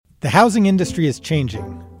The housing industry is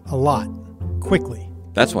changing a lot, quickly.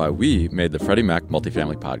 That's why we made the Freddie Mac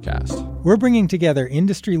Multifamily Podcast. We're bringing together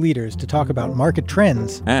industry leaders to talk about market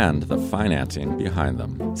trends and the financing behind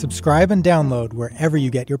them. Subscribe and download wherever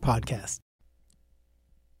you get your podcasts.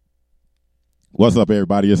 What's up,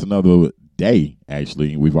 everybody? It's another day,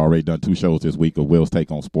 actually. We've already done 2 shows this week of Will's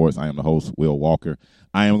Take on Sports. I am the host, Will Walker.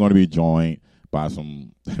 I am going to be joined by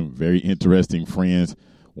some very interesting friends.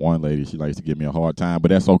 One lady, she likes to give me a hard time, but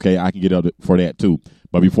that's okay. I can get up for that, too.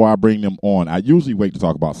 But before I bring them on, I usually wait to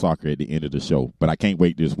talk about soccer at the end of the show, but I can't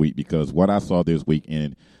wait this week because what I saw this week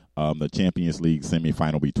in the Champions League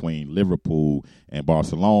semifinal between Liverpool and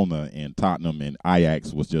Barcelona and Tottenham and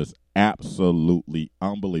Ajax was just absolutely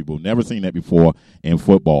unbelievable. Never seen that before in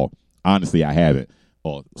football. Honestly, I haven't.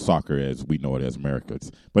 Or soccer as we know it as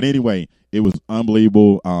Americans. But anyway, it was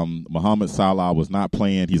unbelievable. Mohamed Salah was not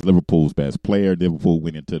playing. He's Liverpool's best player. Liverpool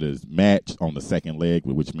went into this match on the second leg,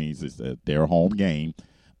 which means it's their home game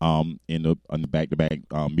in the back-to-back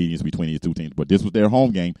meetings between these two teams. But this was their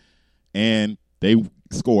home game, and they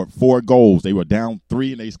scored 4 goals. They were down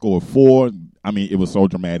 3, and they scored 4. I mean, it was so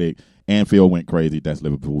dramatic. Anfield went crazy. That's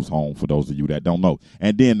Liverpool's home, for those of you that don't know.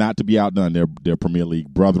 And then, not to be outdone, their Premier League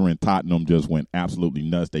brethren, Tottenham, just went absolutely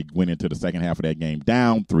nuts. They went into the second half of that game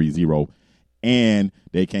down 3-0, and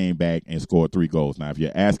they came back and scored 3 goals. Now, if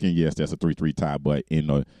you're asking, yes, that's a 3-3 tie, but in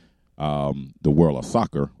the world of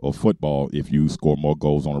soccer or football, if you score more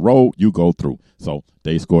goals on the road, you go through. So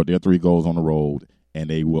they scored their 3 goals on the road, and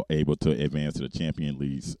they were able to advance to the Champions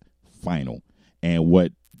League's final. And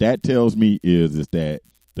what that tells me is that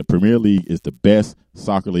the Premier League is the best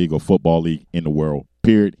soccer league or football league in the world,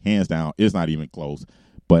 period, hands down. It's not even close.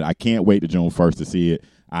 But I can't wait to June 1st to see it.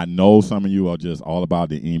 I know some of you are just all about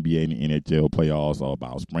the NBA and the NHL playoffs, all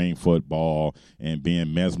about spring football and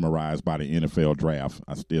being mesmerized by the NFL draft.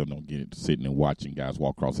 I still don't get it, sitting and watching guys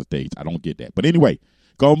walk across the stage. I don't get that. But anyway,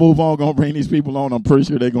 go move on. Going to bring these people on. I'm pretty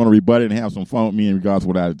sure they're going to rebut it and have some fun with me in regards to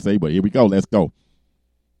what I had to say. But here we go. Let's go.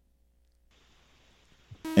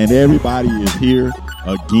 And everybody is here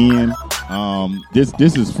again.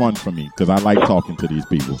 This is fun for me because I like talking to these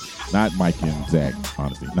people. Not Mike and Zack,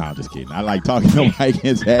 honestly. No, I'm just kidding. I like talking to Mike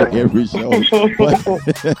and Zack every show.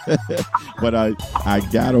 But I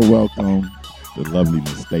gotta welcome the lovely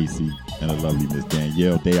Miss Stacey and the lovely Miss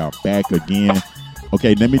Danielle. They are back again.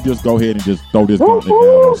 Okay, let me just go ahead and just throw this gauntlet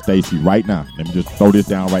down on Stacey right now. Let me just throw this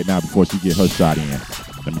down right now before she get her shot in.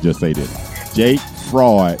 Let me just say this. Jake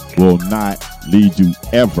Fraud will not lead you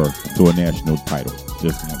ever to a national title.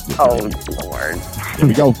 Just Lord. There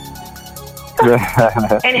we go.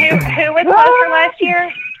 And who was closer last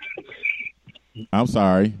year? I'm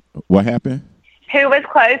sorry. What happened? Who was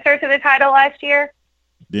closer to the title last year?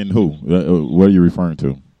 Then who? What are you referring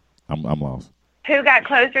to? I'm lost. Who got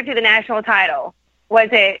closer to the national title? Was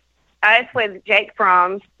it us with Jake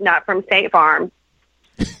Fromm, not from State Farm,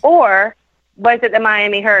 or was it the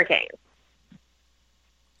Miami Hurricanes?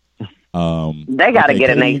 They got to get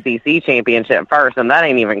an ACC championship first, and that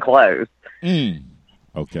ain't even close.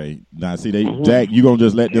 Okay. Now, see, Zack, you going to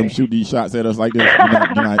just let them shoot these shots at us like this?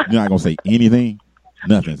 You're not going to say anything?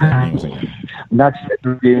 Nothing, Zack. You ain't gonna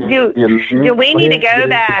say do we need to go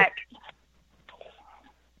back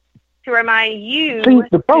to remind you who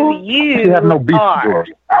you have no beef are?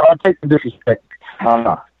 I'll take the disrespect.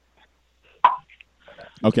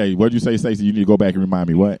 Okay, what did you say, Stacey? You need to go back and remind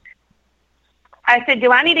me what? I said,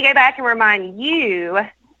 do I need to go back and remind you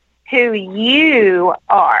who you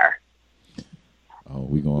are? Oh,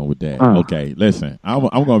 we going with that. Okay, listen, I'm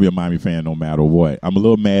going to be a Miami fan no matter what. I'm a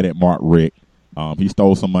little mad at Mark Richt. He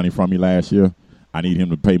stole some money from me last year. I need him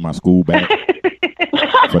to pay my school back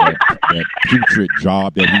for that putrid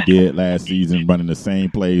job that he did last season, running the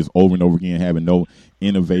same plays over and over again, having no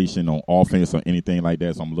innovation on offense or anything like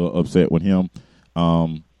that. So I'm a little upset with him.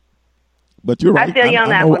 But you're right. I feel you on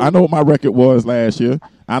that one. I know what my record was last year.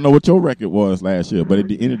 I know what your record was last year. But at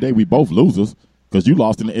the end of the day, we both losers because you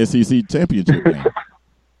lost in the SEC championship game.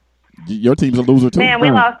 Your team's a loser, too. Man, we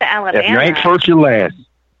lost to Alabama. If you ain't first, you're last.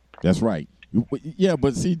 That's right. Yeah,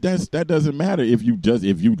 but see, that doesn't matter if you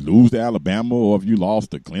lose to Alabama or if you lost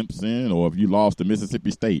to Clemson or if you lost to Mississippi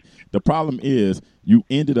State. The problem is you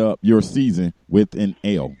ended up your season with an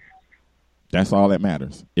L. That's all that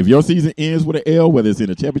matters. If your season ends with an L, whether it's in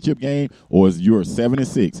a championship game or it's you're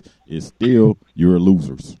 7-6, it's still you're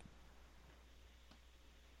losers.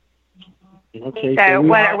 Okay, so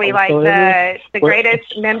what are we, like the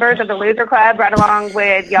greatest members of the loser club, right along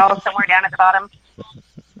with y'all somewhere down at the bottom?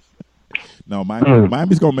 No,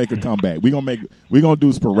 Miami's gonna make a comeback. We're gonna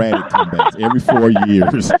do sporadic comebacks every 4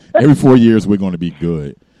 years. Every 4 years we're gonna be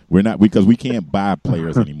good. We're not because we can't buy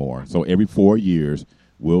players anymore. So every 4 years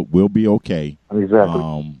We'll be okay.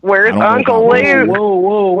 Exactly. Where's Uncle Luke?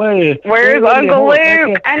 Whoa, wait. Where's Uncle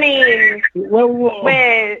Luke? I mean,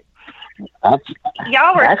 when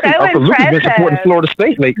y'all were so Uncle Luke has been supporting impressive. Florida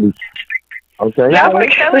State lately. Okay. Y'all were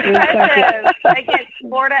so impressive against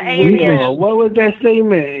Florida A&M. What was that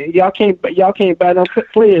statement? Y'all can't buy no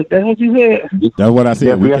players. That's what you said. That's what I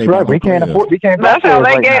said. Yeah, that's right. We can't afford. We can't. That's how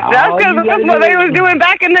they right get. now. That's because that's what they was doing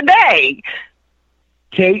back in the day.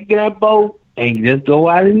 Take that boat and just go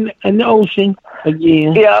out in the ocean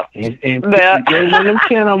again. Yep. And get one of them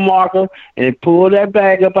channel marker and pull that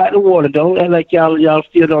bag up out the water. Don't act like y'all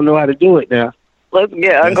still don't know how to do it now. Let's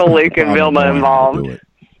get Uncle Luke and Vilma involved.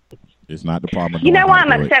 It's not the problem. You know why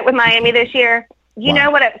I'm upset with Miami this year? You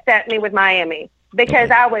know what upset me with Miami?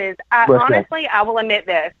 Because I honestly, I will admit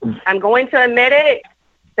this. I'm going to admit it,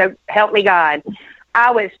 so help me God.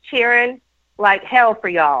 I was cheering like hell for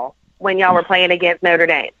y'all when y'all were playing against Notre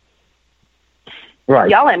Dame. Right.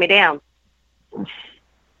 Y'all let me down.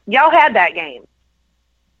 Y'all had that game.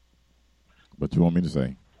 What you want me to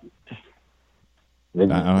say? I don't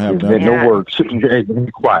have no words.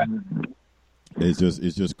 Be quiet. It's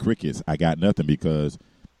just crickets. I got nothing because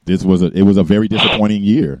it was a very disappointing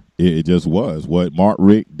year. It just was what Mark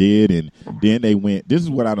Richt did, and then they went. This is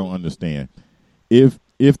what I don't understand. If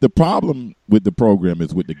the problem with the program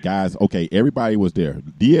is with the guys, okay, everybody was there.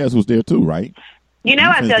 Diaz was there too, right? You know,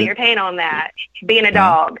 I feel your pain on that, being a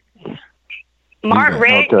dog. Mark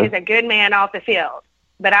Richt is a good man off the field,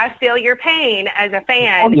 but I feel your pain as a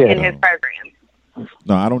fan in his program.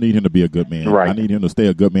 No, I don't need him to be a good man. Right. I need him to stay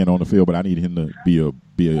a good man on the field, but I need him to be a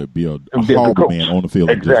horrible man on the field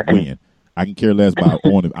and just win. I can care less about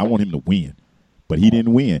on him. I want him to win, but he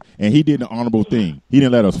didn't win, and he did an honorable thing. He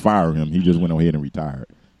didn't let us fire him. He just went ahead and retired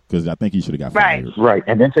because I think he should have got fired. Right,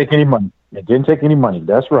 and didn't take any money. It didn't take any money.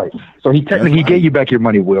 That's right. So he technically gave you back your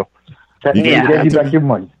money, Will. He gave you back your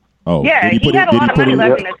money. Oh, yeah, he had a lot of money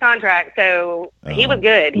left in his contract, so he was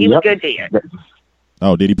good. He was good to you.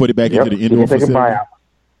 Oh, did he put it back into the indoor facility?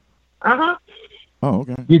 Uh-huh. Oh,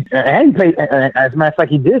 okay. And he paid, as a matter of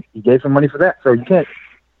fact, he did. He gave some money for that. So you can't.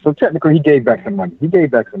 So technically, he gave back some money. He did.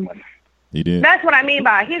 That's what I mean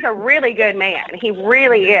by he's a really good man. He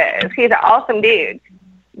really is. He's an awesome dude.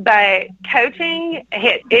 But coaching,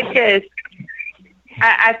 it just,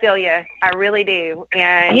 I feel you. I really do.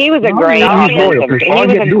 And he was a great offensive. He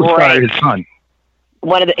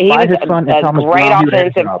was a great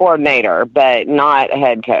offensive coordinator, but not a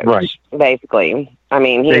head coach. Right. Basically, I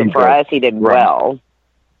mean, for us, he did well.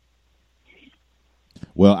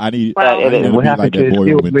 Well, I need him to be like that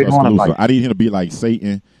boy over in Tuscaloosa. I need him to be like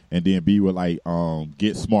Satan, and then be with like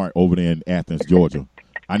Get Smart over there in Athens, Georgia.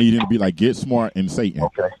 I need him to be like Get Smart and Satan.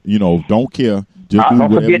 Okay. You know, don't care. Just do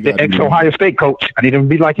don't forget the ex-Ohio State coach. I need him to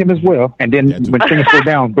be like him as well. And then when things go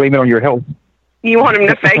down, blame it on your health. You want him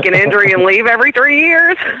to fake an injury and leave every 3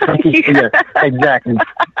 years? Yeah, exactly.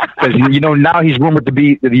 Because, now he's rumored to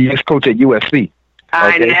be the ex-coach at USC.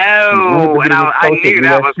 I know, and I knew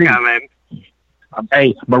that was coming.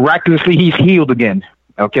 Hey, miraculously, he's healed again.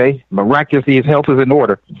 Okay? Miraculously, his health is in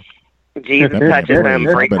order. Jesus touches him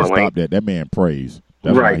frequently. Better stop that. That man prays.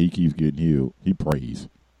 That's why he keeps getting healed. He prays.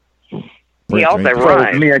 He also runs. So,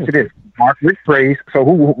 let me ask you this. Mark Richt prays.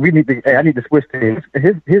 So I need to switch to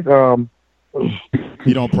his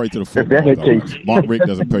he don't pray to the football gods. Mark Richt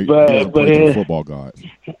doesn't pray to the football gods.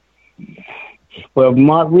 Well,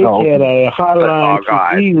 Mark Richt had a hotline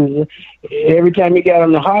to Jesus. Every time he got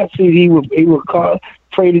on the hot seat, he would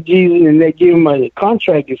pray to Jesus, and they give him a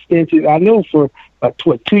contract extension. I know for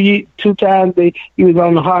 2 times he was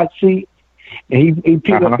on the hot seat, and he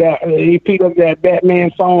picked up that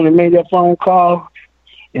Batman phone and made that phone call,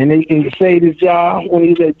 and he saved his job when he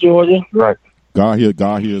was at Georgia. Right. God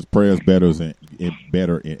hears prayers better in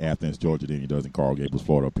Athens, Georgia, than he does in Coral Gables,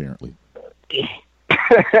 Florida, apparently.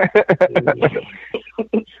 I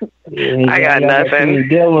got nothing.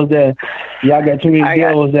 Y'all got too many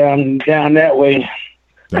devils down that way.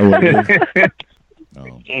 Yeah.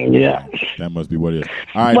 That must be what it is.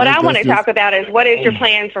 All right, what I want to talk about is what is your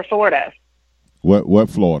plan for Florida? What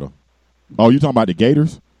Florida? Oh, you talking about the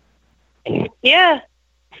Gators? Yeah.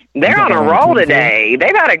 They're on a roll today.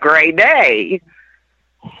 They've had a great day.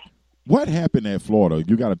 What happened at Florida?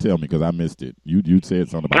 You got to tell me because I missed it. You said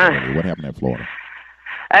something about it. What happened at Florida?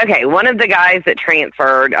 Okay, one of the guys that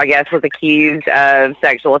transferred, I guess, was accused of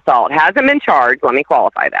sexual assault. Hasn't been charged. Let me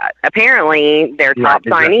qualify that. Apparently, their top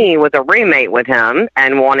signee was a roommate with him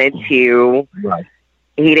and wanted to. Right.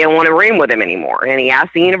 He didn't want to room with him anymore, and he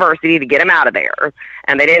asked the university to get him out of there,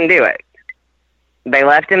 and they didn't do it. They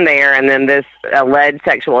left him there, and then this alleged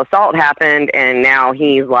sexual assault happened, and now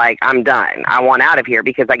he's like, I'm done. I want out of here,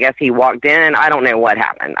 because I guess he walked in. I don't know what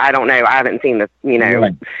happened. I don't know. I haven't seen this,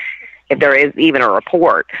 if there is even a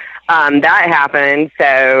report. That happened,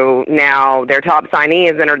 so now their top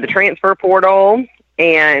signee has entered the transfer portal,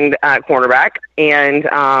 and cornerback, and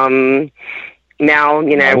now,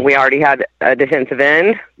 we already had a defensive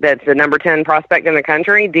end that's the number 10 prospect in the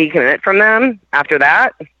country decommit from them after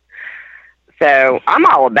that. So I'm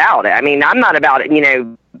all about it. I mean, I'm not about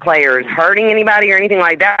players hurting anybody or anything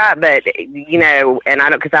like that, but and I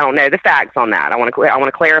don't know the facts on that. I want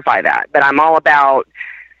to clarify that, but I'm all about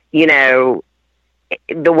the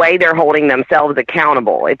way they're holding themselves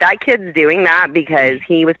accountable. If that kid's doing that because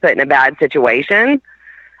he was put in a bad situation,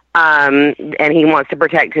 and he wants to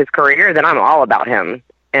protect his career, then I'm all about him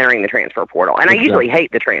entering the transfer portal. And I usually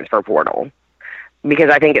hate the transfer portal,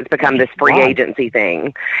 because I think it's become this free agency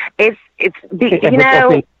thing. But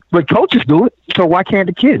coaches do it, so why can't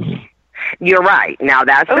the kids? You're right. Now,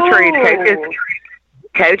 that's the truth.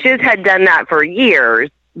 Coaches had done that for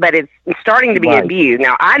years, but it's starting to be abused.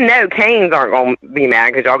 Now, I know Canes aren't going to be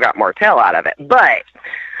mad because y'all got Martell out of it, but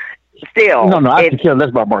still. No, I can care less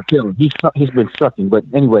about Martell. He's been sucking, but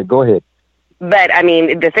anyway, go ahead. But, I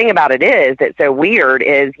mean, the thing about it is that's so weird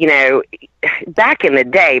is, back in the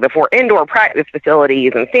day, before indoor practice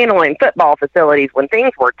facilities and standalone football facilities, when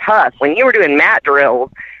things were tough, when you were doing mat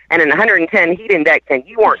drills and an 110 heat index and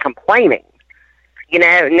you weren't complaining.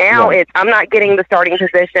 Now it's, I'm not getting the starting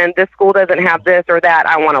position, this school doesn't have this or that,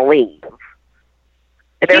 I want to leave.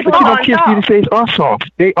 But kids these days are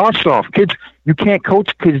soft. They are soft. Kids, you can't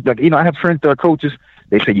coach kids. I have friends that are coaches.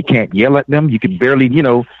 They say you can't yell at them. You can barely,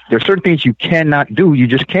 there's certain things you cannot do. You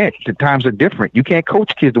just can't. The times are different. You can't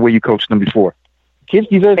coach kids the way you coached them before. Kids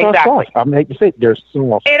these days are soft. I hate to say it, they're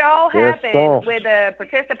soft. It all happened with a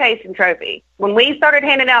participation trophy. When we started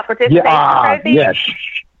handing out participation trophies. Yes.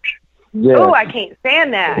 Oh, I can't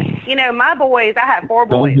stand that. My boys, I have 4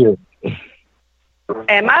 boys.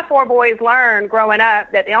 And my 4 boys learned growing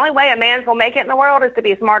up that the only way a man's going to make it in the world is to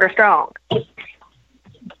be smart or strong.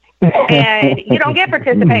 And you don't get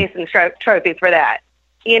participation trophies for that.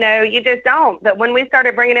 You just don't. But when we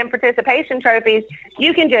started bringing in participation trophies,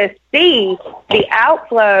 you can just see the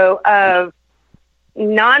outflow of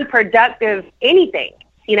non-productive anything,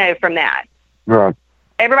 from that. Right.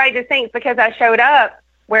 Everybody just thinks because I showed up,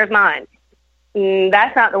 where's mine?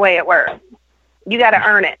 That's not the way it works. You got to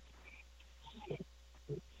earn it.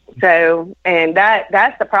 So, and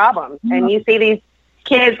that's the problem. And you see these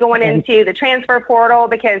kids going into the transfer portal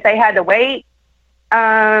because they had to wait.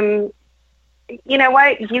 You know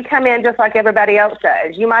what? You come in just like everybody else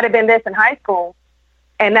does. You might have been this in high school,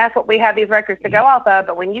 and that's what we have these records to go off of.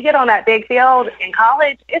 But when you get on that big field in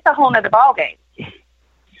college, it's a whole nother ballgame.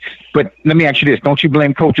 But let me ask you this. Don't you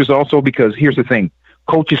blame coaches also? Because here's the thing.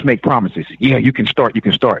 Coaches make promises. Yeah, you can start.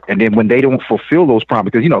 And then when they don't fulfill those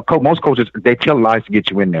promises, most coaches, they tell lies to get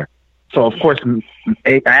you in there. So, of course, an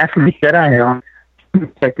athlete that I am,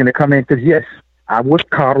 expecting to come in because, yes, I was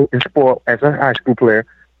coddled and spoiled as a high school player.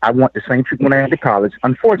 I want the same treatment when I went to college.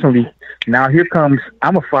 Unfortunately, now here comes,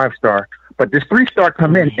 I'm a 5-star, but this 3-star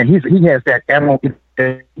come in, and he has that animal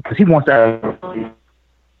because he wants that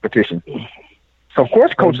competition. So, of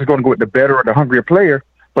course, coach is going to go with the better or the hungrier player,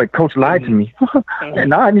 but coach lied to me. And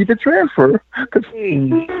now I need to transfer.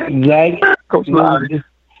 Zack, coach lied.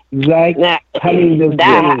 Zack, how many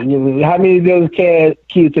of those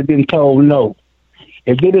kids have been told no?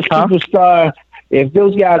 If they're the superstar, if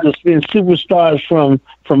those guys have been superstars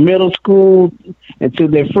from middle school until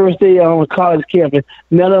their first day on a college campus,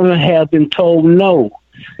 none of them have been told no.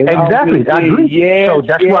 Exactly. I agree. Yes, so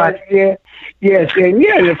that's why. Yes, and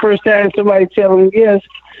the first time somebody tell them yes,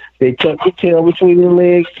 they tuck the tail between their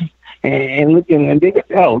legs and look, and they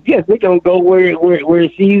they're gonna go where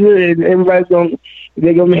it's easy, and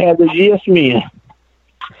they're gonna have the yes men.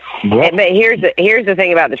 But here's the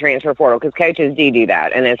thing about the transfer portal, because coaches do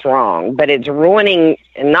that, and it's wrong. But it's ruining,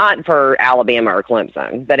 not for Alabama or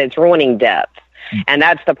Clemson, but it's ruining depth. And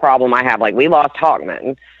that's the problem I have. Like, we lost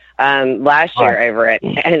Hawkman last year over it,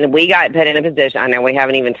 and we got put in a position. I know we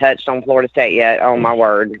haven't even touched on Florida State yet, oh my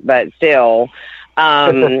word, but still,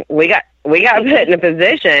 we got put in a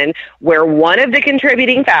position where one of the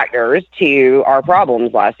contributing factors to our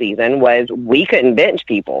problems last season was we couldn't bench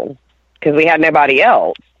people because we had nobody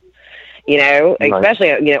else.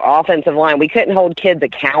 Especially, offensive line. We couldn't hold kids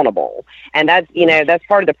accountable. And that's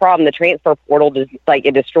part of the problem. The transfer portal,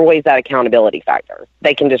 it destroys that accountability factor.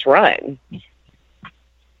 They can just run.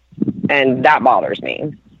 And that bothers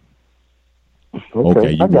me.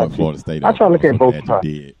 Okay, you brought Florida State up. I try to look at both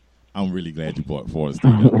sides. I'm really glad you brought Florida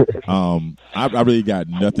State up. I really got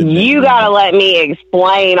nothing. You got to let me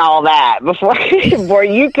explain all that before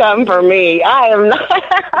you come for me. I am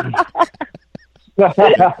not.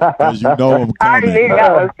 Because you know I'm coming. I knew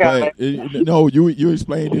that was coming. No, you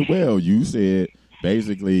explained it well. You said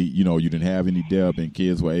basically, you didn't have any depth, and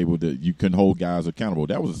kids were able to. You couldn't hold guys accountable.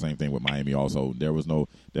 That was the same thing with Miami. Also, there was no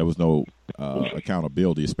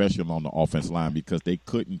accountability, especially on the offensive line, because they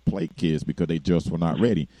couldn't play kids because they just were not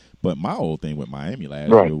ready. But my whole thing with Miami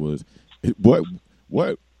last year was,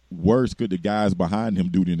 what worse could the guys behind him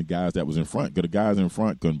do than the guys that was in front? Because the guys in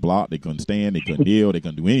front couldn't block, they couldn't stand, they couldn't deal, they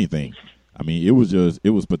couldn't do anything. I mean, it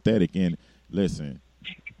was pathetic. And listen,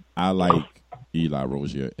 I like Eli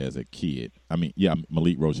Rozier as a kid. I mean, yeah,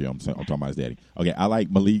 Malik Rozier. I'm talking about his daddy. Okay, I like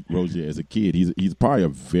Malik Rozier as a kid. He's probably a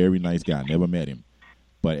very nice guy. Never met him,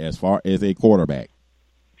 but as far as a quarterback,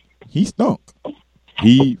 he stunk.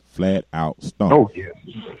 He flat out stunk. Oh yeah.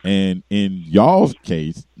 And in y'all's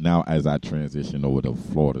case, now as I transition over to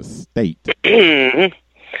Florida State, the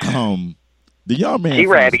young man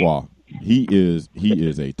Francois, he is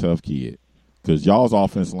a tough kid. Because y'all's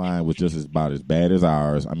offensive line was just about as bad as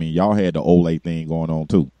ours. I mean, y'all had the Ole thing going on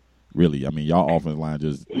too. Really, I mean, y'all offensive line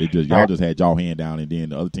y'all just had y'all hand down, and then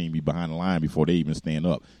the other team be behind the line before they even stand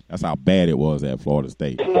up. That's how bad it was at Florida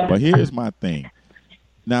State. But here's my thing.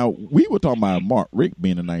 Now, we were talking about Mark Richt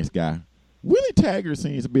being a nice guy. Willie Taggart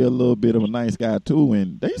seems to be a little bit of a nice guy too,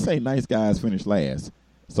 and they say nice guys finish last.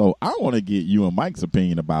 So I want to get you and Mike's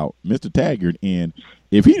opinion about Mr. Taggart, and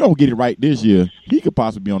if he don't get it right this year, he could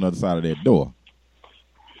possibly be on the other side of that door.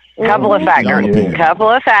 Couple of factors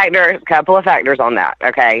on that.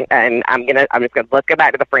 Okay, and let's go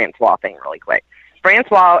back to the Francois thing really quick.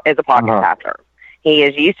 Francois is a pocket passer. He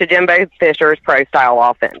is used to Jimbo Fisher's pro-style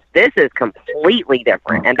offense. This is completely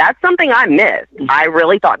different, and that's something I missed. I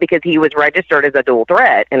really thought, because he was registered as a dual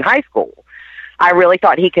threat in high school, I really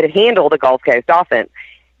thought he could handle the Gulf Coast offense.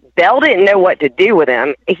 Bell didn't know what to do with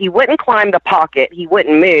him. He wouldn't climb the pocket. He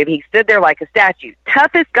wouldn't move. He stood there like a statue.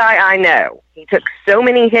 Toughest guy I know. He took so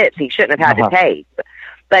many hits he shouldn't have had to take.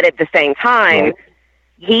 But at the same time,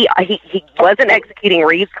 he wasn't executing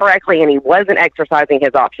reads correctly, and he wasn't exercising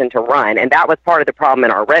his option to run, and that was part of the problem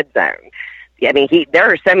in our red zone. I mean,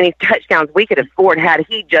 there are so many touchdowns we could have scored had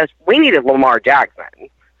we needed Lamar Jackson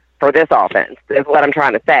for this offense, is what I'm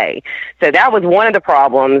trying to say. So that was one of the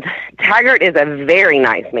problems. Taggart is a very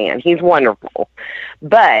nice man. He's wonderful.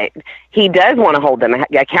 But he does want to hold them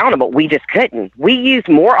accountable. We just couldn't. We used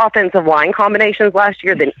more offensive line combinations last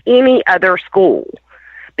year than any other school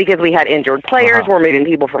because we had injured players. We're moving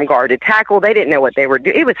people from guard to tackle. They didn't know what they were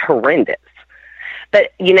doing. It was horrendous.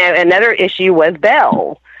 But, another issue was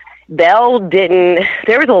Bell. There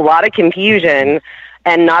was a lot of confusion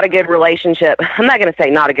and not a good relationship. I'm not going to say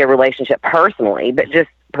not a good relationship personally, but just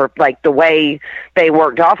like the way they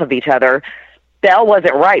worked off of each other. Bell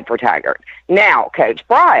wasn't right for Taggart. Now, Coach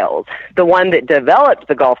Briles, the one that developed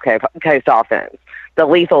the Gulf Coast offense, the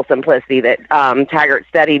lethal simplicity that Taggart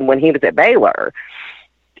studied when he was at Baylor,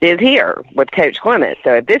 is here with Coach Clements.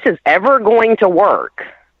 So if this is ever going to work,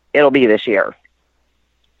 it'll be this year.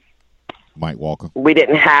 Mike Walker. We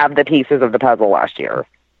didn't have the pieces of the puzzle last year.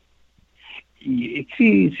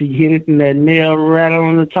 She hit it in that nail right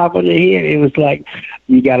on the top of the head. It was like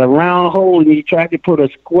you got a round hole and you tried to put a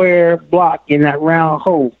square block in that round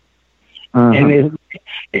hole, and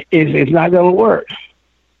it's not going to work.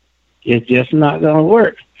 It's just not going to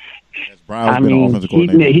work. Has Briles been an offensive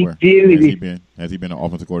coordinator anywhere? Has he been an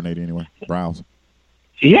offensive coordinator anywhere? Briles.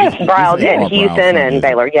 Yes, Briles in Houston and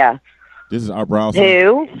Baylor. Yeah. This is our Briles.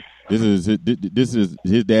 Who? This is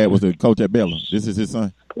his dad was the coach at Baylor. This is his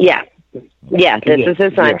son. Yeah. Yeah, this is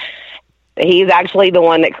his son. Yeah. He's actually the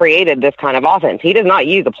one that created this kind of offense. He does not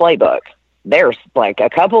use a playbook. There's like a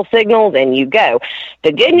couple signals and you go.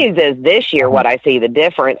 The good news is this year what I see the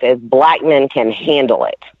difference is Blackman can handle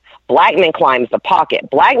it. Blackman climbs the pocket.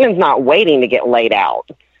 Blackman's not waiting to get laid out.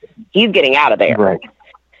 He's getting out of there. Right.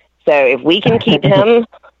 So if we can keep him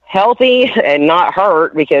healthy and not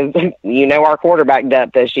hurt, because our quarterback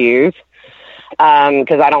depth issues,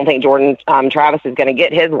 because I don't think Jordan Travis is going to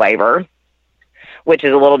get his waiver, which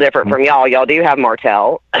is a little different from y'all. Y'all do have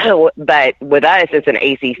Martell. But with us, it's an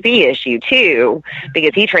ACC issue, too,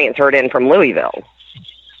 because he transferred in from Louisville.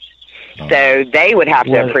 So they would have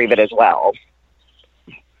to approve it as well.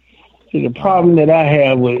 See, the problem that I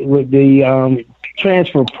have with the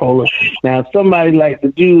transfer portal, now somebody like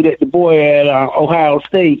the boy at Ohio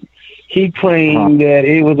State, he claimed that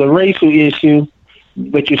it was a racial issue.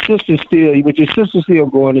 But your sister's still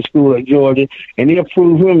going to school at Georgia, and they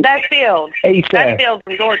approve him. That's Fields. ASAP. That's Fields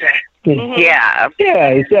from Georgia. Yeah.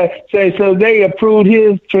 Yeah. So they approved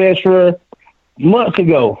his transfer months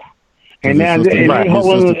ago. And now his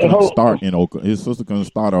sister couldn't start in Oklahoma. His sister couldn't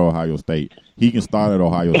start at Ohio State. He can start at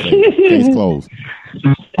Ohio State. Case closed.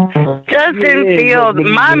 Justin Fields,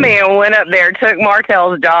 my man went up there, took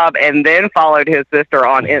Martell's job, and then followed his sister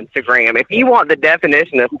on Instagram. If you want the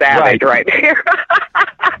definition of savage right there,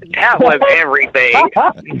 that was everything.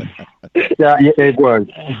 Yeah, it was.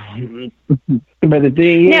 But the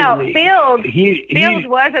thing is, Fields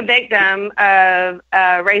was a victim of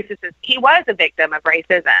racism. He was a victim of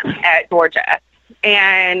racism at Georgia.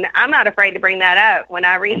 And I'm not afraid to bring that up. When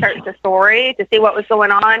I researched the story to see what was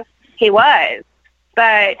going on, he was.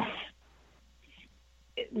 But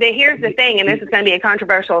here's the thing, and this is going to be a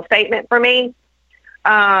controversial statement for me.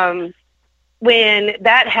 When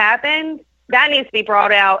that happened, that needs to be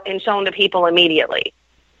brought out and shown to people immediately.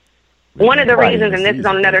 One of the reasons, and this is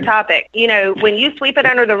on another topic, when you sweep it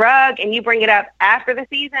under the rug and you bring it up after the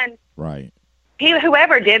season, right?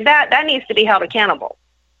 Whoever did that needs to be held accountable.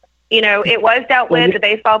 It was dealt with. The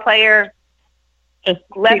baseball player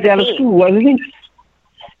left the team. School, wasn't he?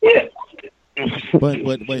 Yeah. But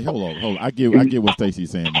hold on. I get what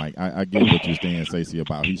Stacey's saying, Mike. I get what you're saying, Stacey,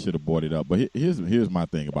 about he should have brought it up. But here's my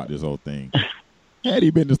thing about this whole thing. Had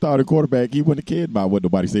he been the starting quarterback, he wouldn't have cared about what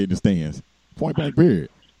nobody said in the stands. Point blank, period.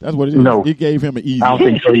 That's what it is. No. It gave him an easy. I don't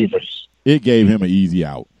think so either. It gave him an easy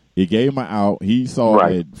out. It gave him an out. He saw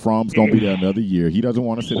that Fromm's going to be there another year. He doesn't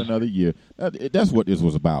want to sit another year. That's what this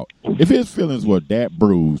was about. If his feelings were that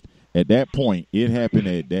bruised at that point, when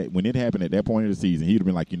it happened at that point of the season, he'd have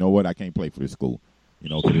been like, you know what, I can't play for this school.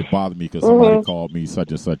 Because it bothered me because somebody called me such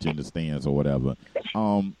and such in the stands or whatever.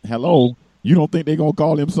 Hello, you don't think they're gonna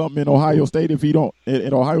call him something in Ohio State if he don't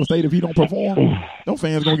perform? Them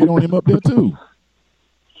fans gonna get on him up there too.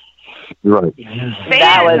 Right.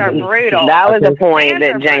 That was brutal. That was the point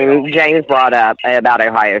that James brought up about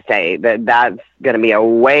Ohio State. That's going to be a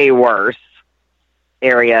way worse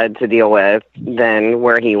area to deal with than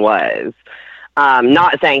where he was.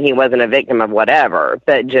 Not saying he wasn't a victim of whatever,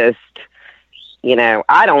 but just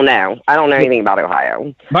I don't know. I don't know anything about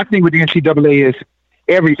Ohio. My thing with the NCAA is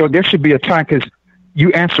there should be a time because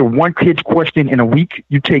you answer one kid's question in a week,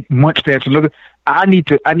 you take months to answer another. I need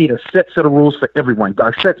a set of rules for everyone,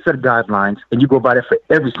 a set of guidelines, and you go by that for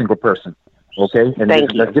every single person. Okay, and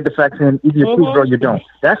let's get the facts in. Either you prove it or you don't.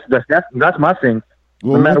 That's my thing.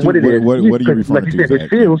 Well, no matter what it is, what are you referring like you said, it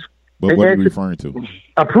feels. But what are you referring to?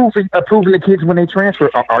 Approving the kids when they transfer.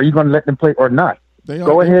 Are you going to let them play or not?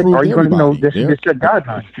 Go ahead. Are you going to this is your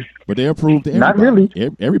guidelines? But they approved everybody. Not really.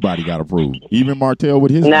 Everybody got approved. Even Martell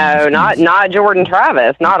with his. No, not Jordan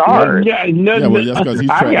Travis. Not ours. Well, that's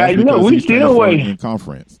because he's still waiting in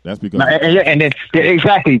conference. That's because. And then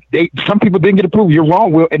exactly, some people didn't get approved. You're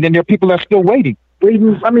wrong, Will. And then there are people that are still waiting.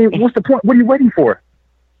 I mean, what's the point? What are you waiting for?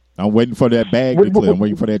 I'm waiting for that bag to clear. I'm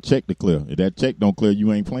waiting for that check to clear. If that check don't clear,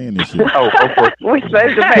 you ain't playing this year. Oh, okay. We're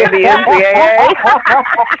supposed to pay the NCAA.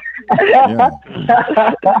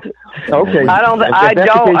 Okay.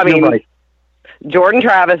 I mean, Jordan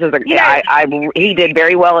Travis is he did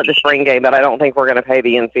very well at the spring game, but I don't think we're going to pay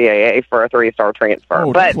the NCAA for a 3-star transfer.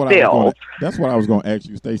 But still. That's what I was going to ask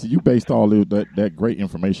you, Stacey. You based all that great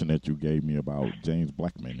information that you gave me about James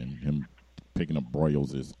Blackman and him picking up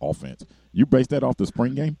Broyles' offense. You based that off the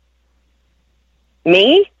spring game?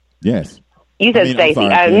 Me? Yes. You said Stacey.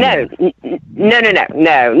 No.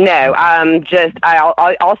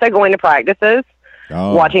 I also going to practices,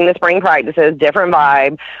 watching the spring practices, different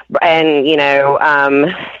vibe, and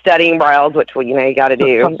studying Broyles, which you got to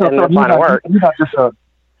do in the final work. You're not just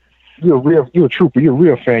you're a trooper. You're a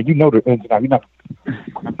real fan. You know the ins and outs.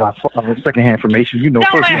 You're not secondhand information. Don't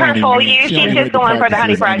let her fool you. She's just going for the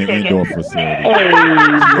honey fried chicken.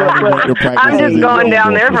 I'm just going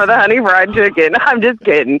down there for the honey fried chicken. I'm just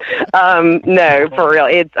kidding. No, for real.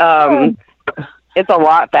 It's a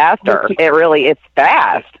lot faster. It's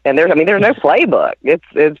fast, and there's no playbook.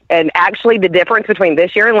 And actually the difference between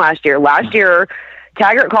this year and last year,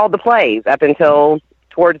 Taggart called the plays up until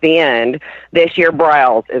towards the end. This year,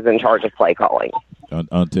 Broyles is in charge of play calling.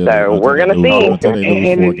 Until we're going to see. Until they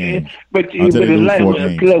lose 4 games.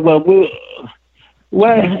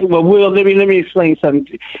 Will, let me explain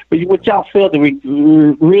something. But what y'all failed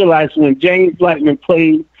to realize when James Blackman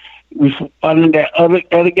played under that other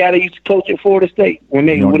guy that used to coach at Florida State, when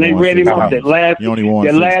they read him off the last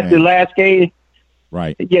game.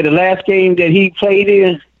 Right. Yeah, the last game that he played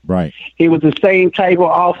in. Right. It was the same type of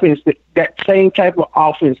offense that same type of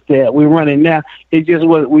offense that we're running now. It just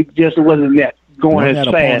wasn't going as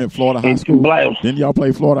fast. Florida High School. Didn't y'all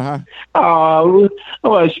play Florida High? Well,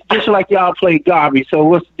 it's just like y'all play Garvey. So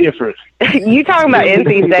what's the difference? You talking about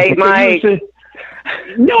NC State, Mike?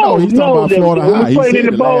 No, he's talking about Florida High. We played in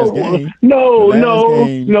the bowl. No.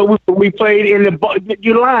 We played in the bowl.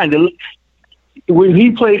 You lying. When he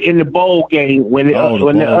played in the bowl game, when the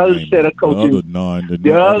other set of coaches,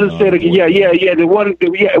 the other set of the one,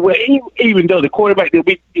 well, even though the quarterback that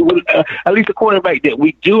at least the quarterback that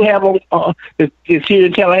we do have on is here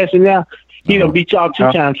in Tallahassee now, he done beat y'all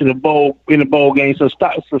 2 times in the bowl game. So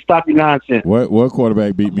stop your nonsense. What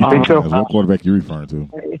quarterback beat me 2 times? What quarterback you referring to?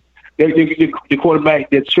 The quarterback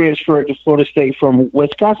that transferred to Florida State from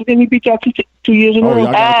Wisconsin, didn't he beat y'all 2 years ago?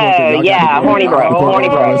 Hornibrook.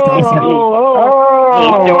 He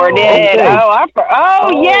sure did.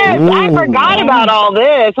 Yes, I forgot about all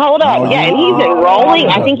this. Hold up. And he's enrolling.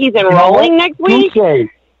 I think he's enrolling next week. I'm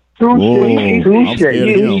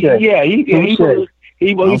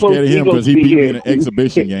scared of him because he beat me in an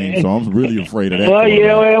exhibition game, so I'm really afraid of that.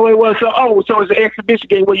 So it's an exhibition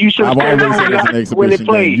game where you should have stayed home when they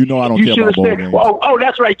played. You know I don't care about bowl games.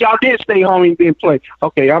 That's right. Y'all did stay home and didn't play.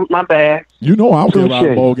 Okay, my bad. You know I don't care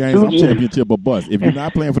about bowl games. I'm championship or bust. If you're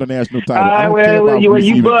not playing for the national title, I don't care about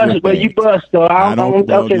you bust, though. I don't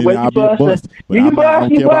bust. But I don't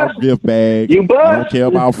care about gift bags. I don't care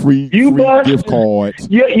about free gift cards.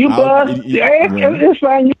 You bust. It's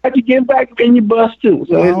fine. You have to get back and you bust too.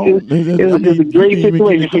 So it's a great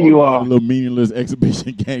situation for you all. A little meaningless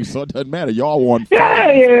exhibition game, so it doesn't matter. Y'all won. Y'all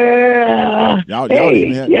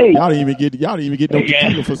didn't even get no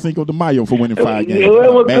tequila for Cinco de Mayo for winning 5 games.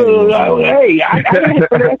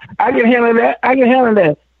 I can handle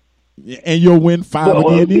that. And you'll win 5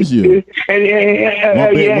 again this year.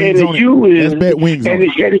 Let's bet wings on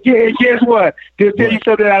it. And guess what? Just tell you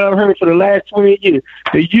something I don't heard for the last 20 years.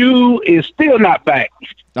 The U is still not back.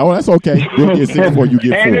 Oh, that's okay. We'll get 6 before you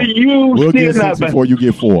get 4. We'll get 6 before you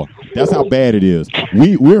get 4. That's how bad it is.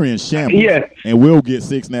 We're in shambles, and we'll get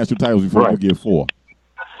 6 national titles before you get 4.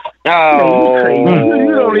 Oh,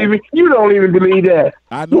 you don't even believe that.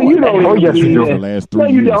 I know. You don't believe that. The last 3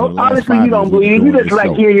 years. You don't. Honestly, you don't believe it. You just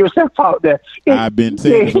like hearing yourself talk that. I've been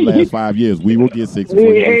saying it for the last 5 years. We will get 6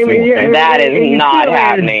 before you get 4. That is not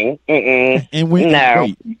happening. And when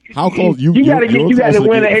wait, how close you got to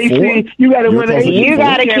win an AC. You got to win an AC. You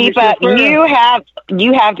got to keep up. You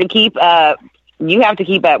have to keep up. You have to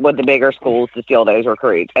keep up with the bigger schools to steal those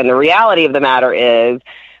recruits. And the reality of the matter is,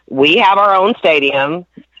 we have our own stadium.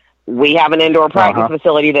 We have an indoor practice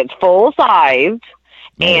facility that's full-sized,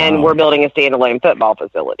 and we're building a standalone football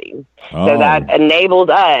facility. So that enables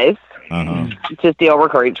us to steal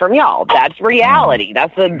recruits from y'all. That's reality.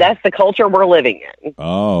 That's the culture we're living in.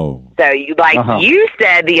 Oh. So you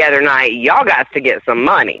said the other night, y'all got to get some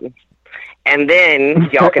money, and then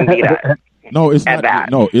y'all can beat us. No, it's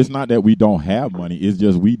not. No, it's not that we don't have money. It's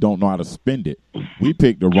just we don't know how to spend it. We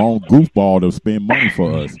picked the wrong goofball to spend money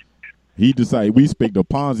for us. He decided we picked a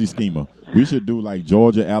Ponzi schemer. We should do like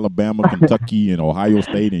Georgia, Alabama, Kentucky, and Ohio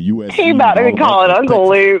State and USC. He about to be calling Uncle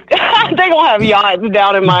Luke. They're going to have yachts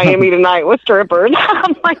down in Miami tonight with strippers.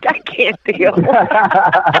 I'm like, I can't deal.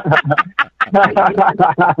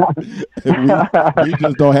 we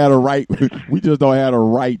just don't have the right. We just don't have the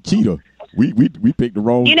right cheater. We picked the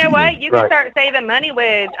wrong. You know cheater. what? You can start saving money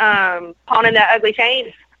with pawning that ugly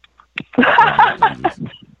chain.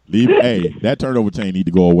 Hey, that turnover chain need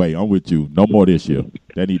to go away. I'm with you. No more this year.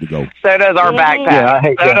 That need to go. So does our backpack. Yeah, I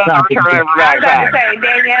hate so does our turnover backpack. I was about to say,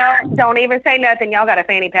 Danielle, don't even say nothing. Y'all got a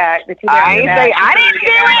fanny pack. I didn't do it.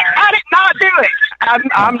 I did not do it.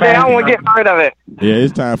 I'm down with getting rid of it. Yeah,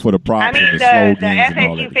 it's time for the props and the slogans the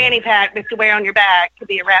FSU fanny pack that you wear on your back could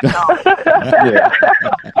be a rap song.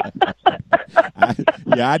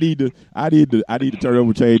 I need the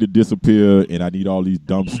turnover chain to disappear, and I need all these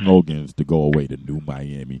dumb slogans to go away. The new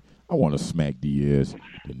Miami. I want to smack Diaz.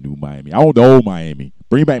 The new Miami. I want the old Miami.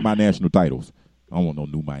 Bring back my national titles. I don't want no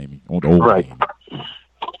new Miami. I want the old Miami.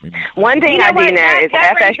 One thing I do know is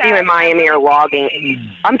FSU and Miami are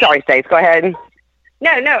logging. I'm sorry, Stace. Go ahead.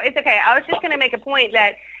 No, it's okay. I was just going to make a point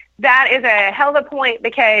that is a hell of a point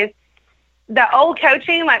because the old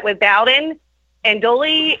coaching, like with Bowden and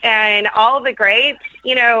Dooley and all of the greats,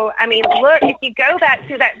 look, if you go back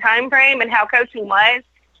to that time frame and how coaching was,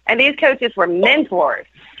 and these coaches were mentors.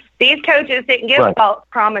 These coaches didn't give false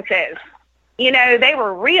promises. They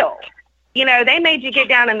were real. They made you get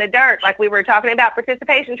down in the dirt like we were talking about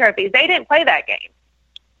participation trophies. They didn't play that game.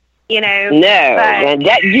 No, and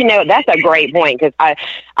that's a great point because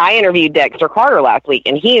I interviewed Dexter Carter last week,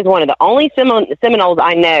 and he is one of the only Seminoles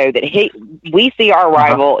I know that we see our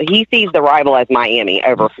rival. He sees the rival as Miami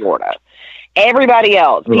over Florida. Everybody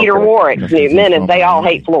else, Peter Warwick, Menace, they all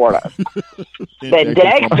hate Florida. But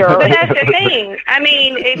Dexter... But that's the thing. I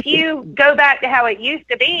mean, if you go back to how it used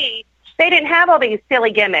to be, they didn't have all these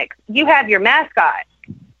silly gimmicks. You have your mascot.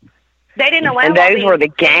 They didn't allow and those were the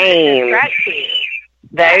games.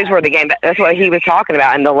 Those were the games. That's what he was talking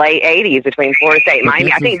about in the late 80s between Florida State and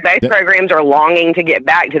Miami. I think both programs are longing to get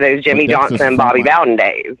back to those Jimmy Johnson and Bobby Bowden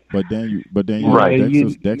days. But then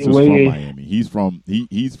Dexter's from Miami. He's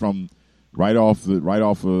from right off of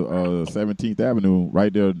 17th Avenue,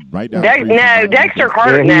 right there, right down. Dexter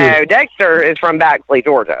Carter. No, Dexter is from Baxley,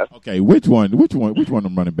 Georgia. Okay, which one of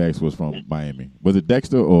them running backs was from Miami? Was it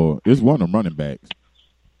Dexter or is one of them running backs?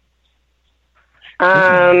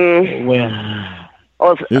 Let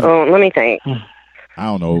me think. I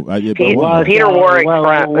don't know. Peter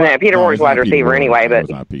Warwick, Peter Warwick's wide receiver anyway, but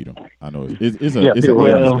it's not Peter. I know it's a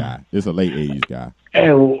 80s guy. It's a late 80s guy.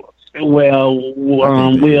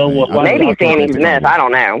 Maybe Sammy Smith. I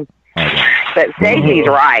don't know. Okay. But Stacey's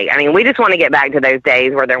right. I mean, we just want to get back to those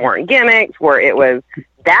days where there weren't gimmicks, where it was.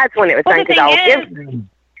 That's when it was fun. Because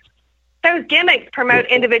those gimmicks promote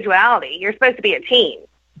individuality. You're supposed to be a team.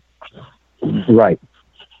 Right.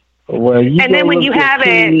 Well, and then when you have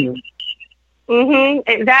it,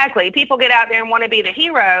 exactly. People get out there and want to be the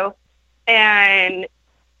hero, and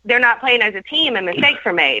they're not playing as a team, and mistakes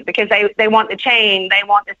are made because they want the chain, they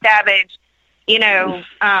want the Savage,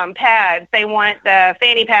 pads, they want the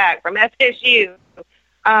fanny pack from FSU.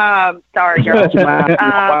 Sorry, girl.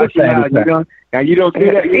 Now you don't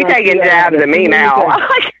do that. You're taking jabs at me now.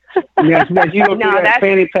 Yes, you don't do that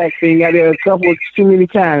fanny pack thing. I did too many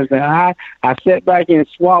times. Now I sat back and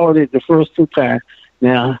swallowed it the first 2 times.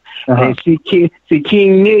 Now, and see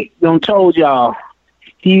King Nick done told y'all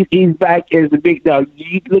he's back as the big dog.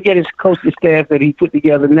 You look at his coaching staff that he put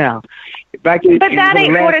together now. But that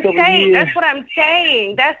ain't Florida State. That's what I'm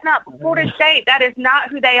saying. That's not Florida State. That is not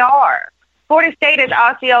who they are. Florida State is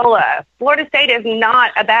Osceola. Florida State is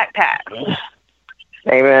not a backpack.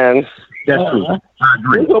 Amen. That's true.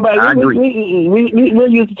 I agree.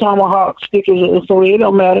 We'll use the tomahawk stickers, so it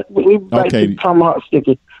don't matter. We back to the tomahawk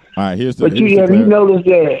stickers. All right, here's But you noticed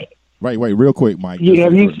that? Wait, real quick, Mike.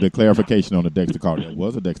 The clarification on the Dexter Carter. There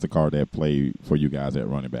was a Dexter Carter that played for you guys at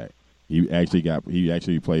running back. He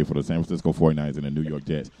actually played for the San Francisco 49ers and the New York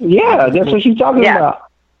Jets. Yeah, that's what she's talking about.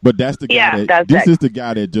 But that's the guy this is the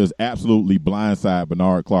guy that just absolutely blindsided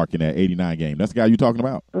Bernard Clark in that 89 game. That's the guy you're talking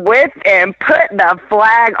about? And put the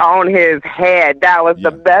flag on his head. That was the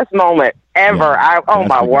best moment ever.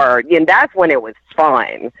 My word. And that's when it was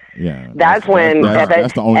fun. Yeah. That's when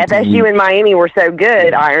FSU and Miami were so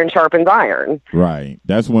good, iron sharpens iron. Right.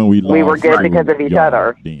 That's when we lost. We were good because of each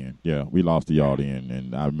other. Then. Yeah, we lost to y'all then,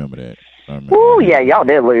 and I remember that. Yeah, y'all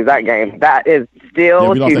did lose that game. That is still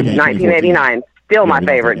 1989. Still my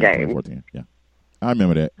favorite game. Yeah, I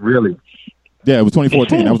remember that. Really? Yeah, it was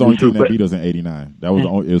 2014. That was the only team that beat us in '89. That was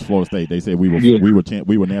it was Florida State. They said we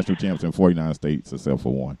were national champs in 49 states except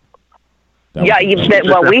for one. We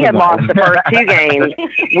had lost the first 2 games.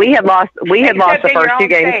 We had lost the first 2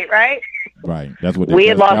 games, state, right? Right. That's what we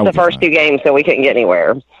had lost the first 2 games, so we couldn't get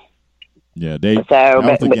anywhere. Yeah, that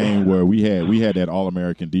was the game where we had that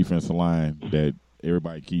All-American defensive line that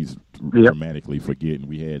everybody keeps dramatically forgetting.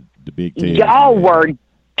 We had the big Ted. Y'all were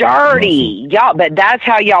dirty. Y'all, but that's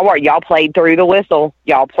how y'all were. Y'all played through the whistle.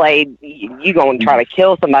 Y'all played, you going to try to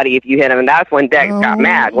kill somebody if you hit him, and that's when Dex got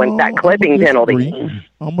mad, when that clipping penalty.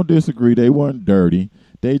 I'm going to disagree. They weren't dirty.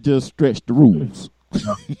 They just stretched the rules.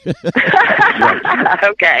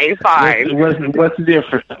 Okay, fine. What's the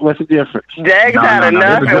difference? Dex had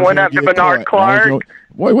enough and went up to Bernard Clark.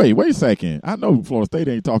 Wait a second. I know Florida State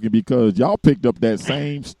ain't talking because y'all picked up that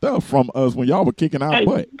same stuff from us when y'all were kicking our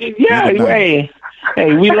butt. Yeah, hey,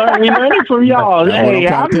 we learned it from y'all. Hey,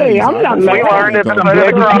 I'm not. We learned it from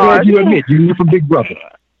the garage. You admit you're from Big Brother.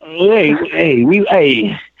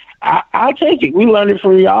 I'll take it. We learned it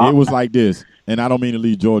from y'all. It was like this, and I don't mean to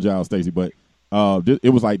leave Georgia out, Stacey, but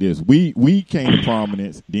it was like this. We came to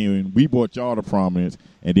prominence, then we brought y'all to prominence,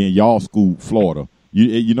 and then y'all schooled Florida.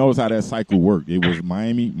 You notice how that cycle worked. It was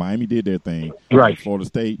Miami did their thing, right? Florida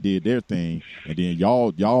State did their thing, and then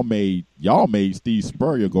y'all made Steve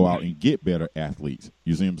Spurrier go out and get better athletes.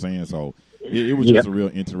 You see what I'm saying? So it was just a real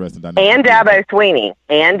interesting dynamic. And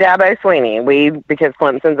Dabo Sweeney. Because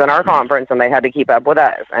Clemson's in our conference and they had to keep up with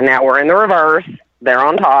us, and now we're in the reverse. They're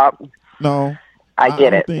on top. No. I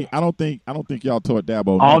get it. I don't think y'all taught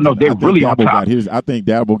Dabo. Oh no, they're really on top. I think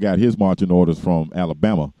Dabo got his marching orders from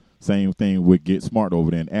Alabama. Same thing with Get Smart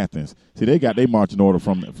over there in Athens. See, they got their marching order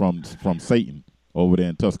from Satan over there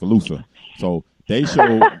in Tuscaloosa. So he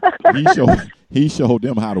showed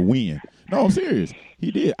them how to win. No, I'm serious. He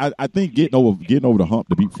did. I think getting over the hump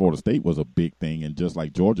to beat Florida State was a big thing, and just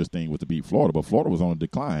like Georgia's thing was to beat Florida, but Florida was on a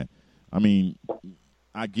decline. I mean,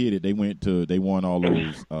 I get it. They won all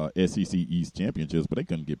those SEC East championships, but they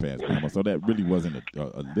couldn't get past Bama, so that really wasn't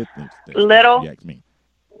a lifting stage. Little. You ask me.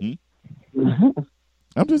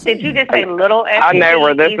 I'm just saying. Did you just say little SEC? I know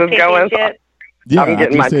where this is going. Yeah, I'm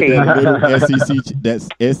getting my team. That's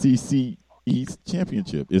SEC East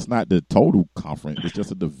championship. It's not the total conference. It's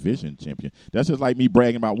just a division champion. That's just like me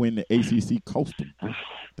bragging about winning the ACC Coastal.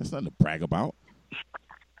 That's nothing to brag about.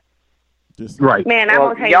 Right. Man, I'm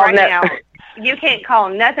going to tell you right now, you can't call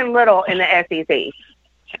nothing little in the SEC.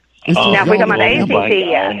 Now, if we're talking about the ACC,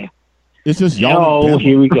 yeah. It's just y'all. Oh,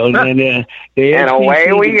 here we go. And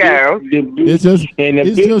away we go. It's just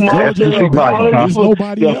Georgia. There's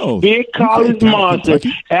nobody else. Big college monster.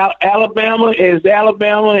 Alabama is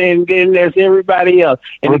Alabama, and then there's everybody else.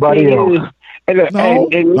 And it's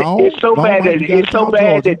so bad that Nick it's so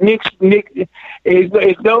bad that Nick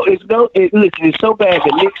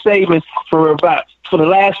Saban for the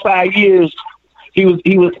last 5 years he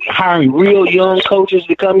was hiring real young coaches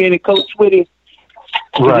to come in and coach with him.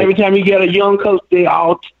 Right. Every time you get a young coach, they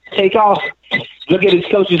all take off. Look at his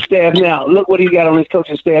coaching staff now. Look what he's got on his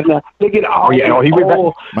coaching staff now. Look at all these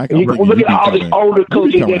older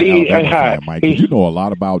coaches that he hired. Mike, you know a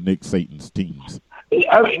lot about Nick Saban's teams.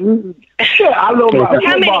 I know about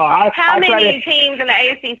football. How many teams in the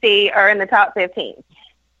ACC are in the top 15?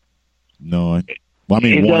 None. Well, I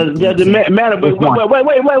mean, it doesn't matter. But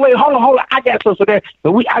wait. Hold on. I got something for that.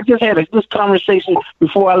 But I just had this conversation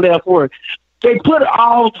before I left work. They put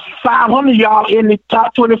all 500 y'all in the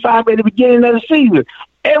top 25 at the beginning of the season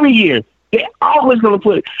every year. They're always going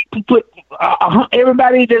to put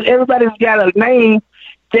everybody's got a name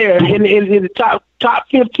there in the top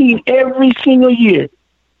 15 every single year.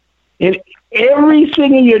 And every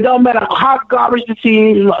single year, don't matter how garbage the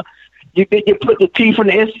team, you put the team from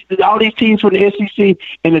the SEC, all these teams from the SEC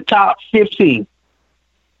in the top 15.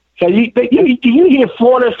 So you hear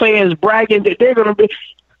Florida fans bragging that they're going to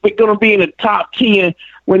be in the top 10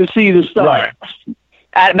 when the season starts.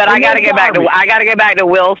 Right. But I got to go back to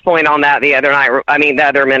Will's point on that the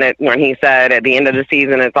other minute when he said at the end of the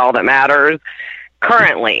season it's all that matters.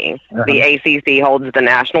 Currently, the ACC holds the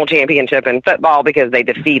national championship in football because they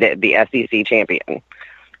defeated the SEC champion.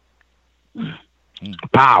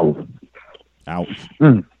 Pow. Ouch.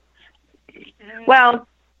 Well,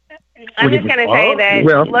 I'm just going to say that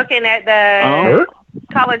looking at the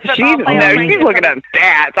college football playoff. She's looking at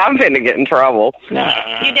stats. I'm finna get in trouble. You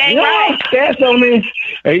dang right. Stats only.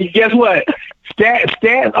 Hey, guess what?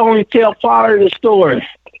 Stats only tell part of the story.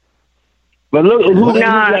 But look,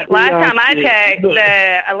 last time I checked,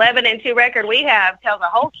 the 11-2 record we have tells a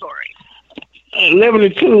whole story.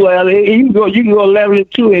 11-2. Well, you can go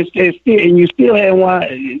 11-2 and you still have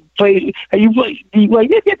one play.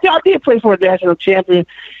 Y'all did play for a national champion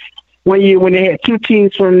when they had two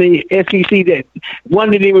teams from the SEC that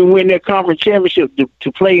one didn't even win their conference championship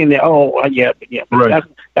to play in there. Right.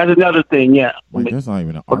 That's another thing. Yeah. Wait, that's not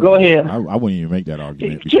even an argument. Go ahead. I wouldn't even make that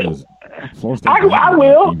argument because I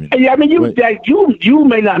will. I mean, you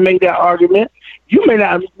may not make that argument. You may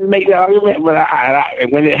not make that argument, but I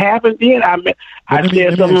when it happens, then I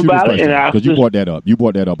said something about it. Because you brought that up. You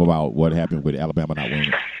brought that up about what happened with Alabama not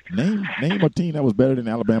winning. Name a team that was better than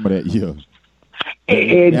Alabama that year.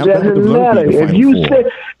 It doesn't matter. If you say,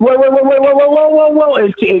 whoa,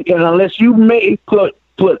 and unless you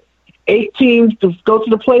put 8 teams to go to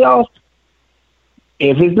the playoffs,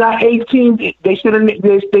 if it's not 8 teams, they shouldn't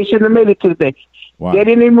have made it to the thing. Wow. They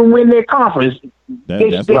didn't even win their conference.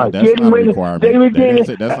 That's not a requirement.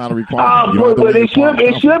 That's not a requirement. But it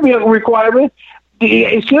should be a requirement.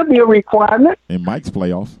 It should be a requirement. In Mike's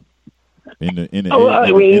playoff. I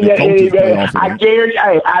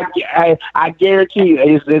guarantee you,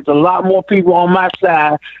 it's a lot more people on my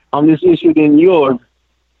side on this issue than yours.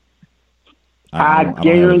 I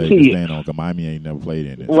guarantee it. Miami ain't never played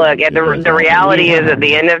in it. Look, the reality is, at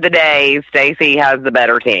the end of the day, Stacey has the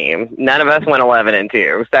better team. None of us went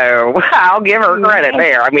 11-2, so I'll give her credit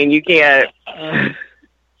there. I mean, you can't.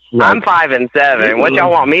 I'm 5-7. What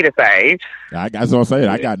y'all want me to say? That's what I'm saying.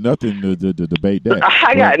 I got nothing to debate that.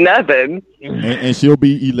 I got nothing. And she'll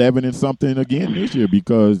be 11 and something again this year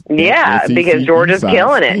because because Georgia's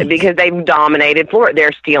killing it because they've dominated Florida.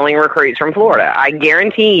 They're stealing recruits from Florida. I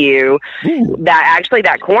guarantee you that actually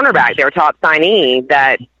that cornerback, their top signee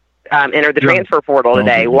that entered the transfer portal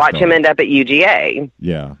today, watch him end up at UGA.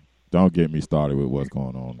 Yeah. Don't get me started with what's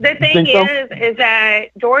going on. The thing is that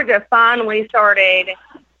Georgia finally started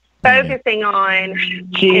focusing on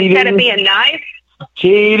cheating. Instead of being nice.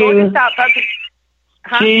 Cheating. Stop focusing.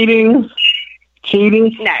 Cheating.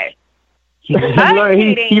 No.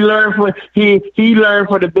 He learned for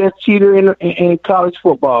the best cheater in college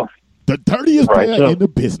football. The dirtiest player in the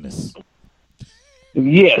business.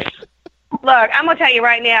 Yes. Look, I'm gonna tell you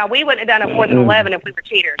right now, we wouldn't have done a 4th and 11 if we were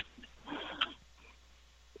cheaters.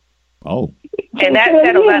 Oh. And that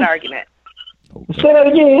settles that argument. Okay. Say that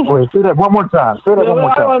again. Wait, say that one more time. I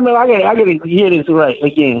gotta hear this right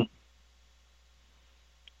again.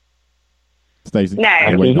 Stacey? No.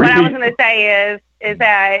 What I was going to say is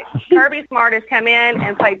that Kirby Smart has come in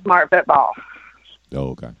and played smart football.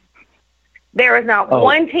 Oh, okay. There is not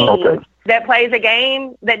one team that plays a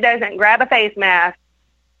game that doesn't grab a face mask,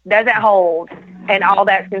 doesn't hold, and all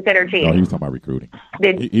that's considered cheating. No, he was talking about recruiting.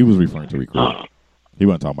 He was referring to recruiting. He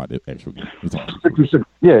wasn't talking about the actual game. He was talking about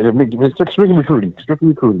recruiting. Strictly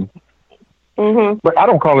recruiting. Mm-hmm. But I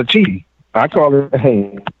don't call it cheating. I call it,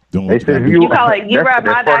 hey. They said you call it, you rub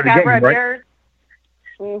my back, I rub yours.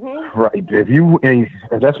 Mm-hmm. Right.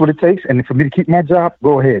 If that's what it takes, and for me to keep my job,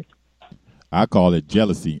 go ahead. I call it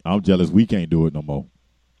jealousy. I'm jealous we can't do it no more.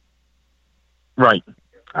 Right.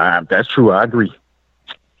 That's true. I agree.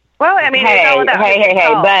 Well, I mean,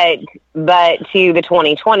 but to the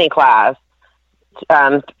 2020 class, 2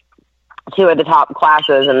 of the top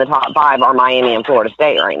classes in the top 5 are Miami and Florida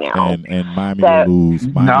State right now. And Miami will lose.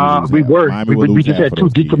 We just had 2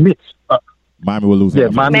 decommits. Miami will lose.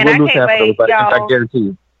 Miami will lose half of those, but I guarantee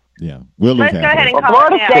you. Yeah, we'll lose. Let's go ahead and call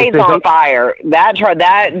Florida State's on fire.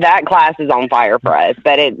 That class is on fire for us.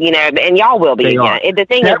 But and y'all will be again. The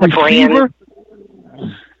thing is, the brand.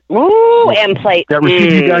 And play. That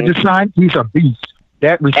receiver you guys just signed, he's a beast.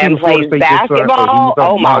 That receiver and plays basketball.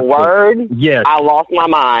 Oh my word! Yes, I lost my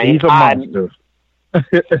mind. He's a monster.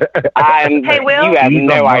 Hey, Will, you have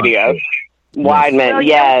no idea. Weidman, Will,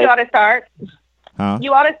 yes. You ought to start. Huh?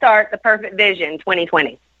 You ought to start the Perfect Vision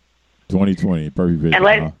 2020. 2020, Perfect Vision.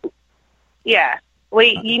 And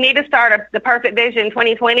you need to start the Perfect Vision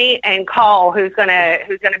 2020 and call who's gonna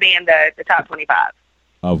be in the top 25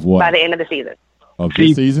 of what by the end of the season. Of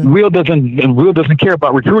this season? Will doesn't care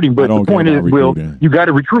about recruiting, but the point is, Will, you got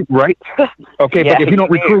to recruit, right? Okay, but if you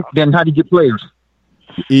don't recruit, then how do you get players?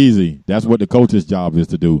 Easy. That's what the coach's job is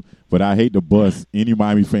to do. But I hate to bust any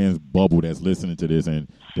Miami fans bubble that's listening to this. And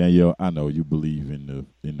Danielle, I know you believe in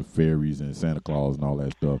the fairies and Santa Claus and all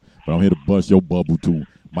that stuff, but I'm here to bust your bubble too.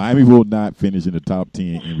 Miami will not finish in the top 10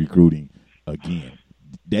 in recruiting again.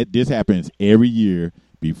 This happens every year.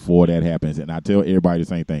 Before that happens, and I tell everybody the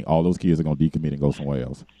same thing. All those kids are going to decommit and go somewhere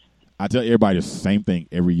else. I tell everybody the same thing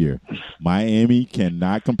every year. Miami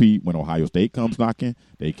cannot compete when Ohio State comes knocking.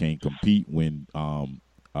 They can't compete when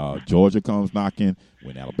Georgia comes knocking,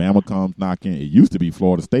 when Alabama comes knocking. It used to be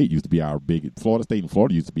Florida State used to be our biggest. Florida State and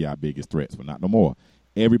Florida used to be our biggest threats, but not no more.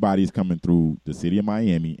 Everybody's coming through the city of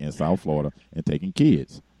Miami and South Florida and taking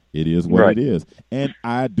kids. It is what it is. And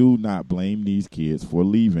I do not blame these kids for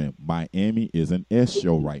leaving. Miami is an S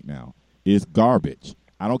show right now. It's garbage.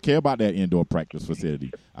 I don't care about that indoor practice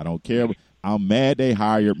facility. I don't care. I'm mad they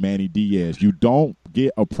hired Manny Diaz. You don't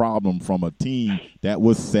get a problem from a team that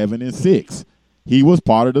was 7-6. He was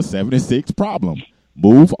part of the 7-6 problem.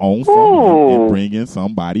 Move on from him and bring in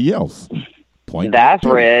somebody else. That's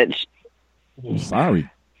rich.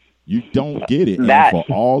 Sorry. You don't get it. And for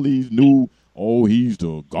all these new he's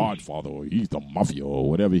the Godfather, or he's the Mafia, or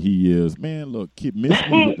whatever he is. Man, look, miss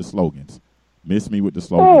me with the slogans.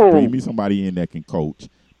 Bring me somebody in that can coach.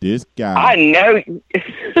 This guy. I know.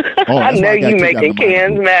 I know you making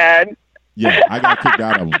cans mad. Yeah, I got kicked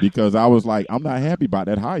out of him because I was like, I'm not happy about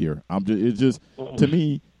that hire. To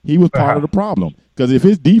me, he was part of the problem. Because if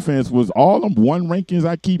his defense was all them 1 rankings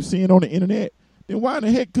I keep seeing on the internet, then why in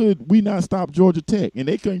the heck could we not stop Georgia Tech? And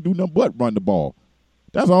they couldn't do nothing but run the ball.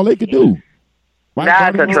 That's all they could do.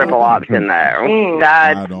 That's a triple option, though.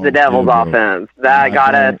 That's the devil's offense. That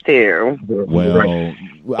got us, too. Well,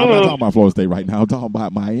 I'm not talking about Florida State right now. I'm talking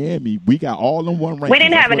about Miami. We got all them 1 rankings. We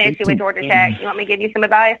didn't have an issue with Georgia Tech. You want me to give you some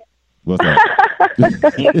advice? What's that?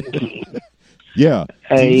 Yeah.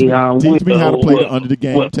 Teach me how to play under the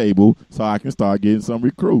game table so I can start getting some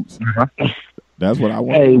recruits. That's what I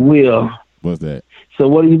want. Hey, Will. What's that? So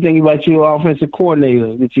what do you think about your offensive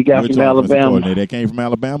coordinator that you got from Alabama? That came from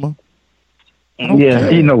Alabama?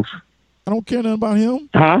 He knows. I don't care nothing about him.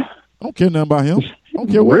 Huh? I don't care nothing about him. I don't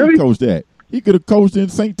care where he coached at. He could have coached in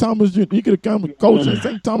St. Thomas. He could have come and coached in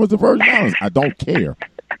St. Thomas the Virgin Islands. I don't care.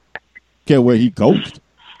 Care where he coached.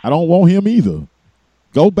 I don't want him either.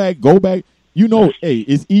 Go back. You know,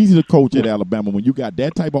 it's easy to coach at Alabama when you got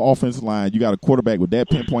that type of offensive line. You got a quarterback with that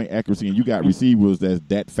pinpoint accuracy, and you got receivers that's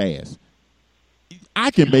that fast. I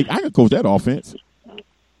can coach that offense.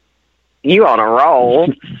 You on a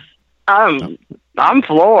roll. I'm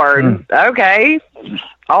floored. Okay.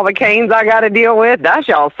 All the canes I got to deal with, that's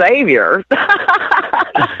y'all savior.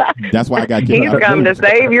 That's why I got kicked He's out of come to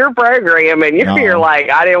save your program, and you're like,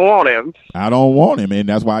 I didn't want him. I don't want him, and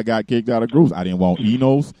that's why I got kicked out of groups. I didn't want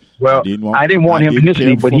Enos. Well, I didn't want him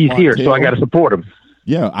initially, but he's here, so I got to support him.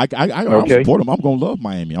 Yeah, I support him. I'm going to love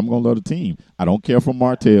Miami. I'm going to love the team. I don't care for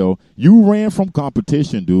Martell. You ran from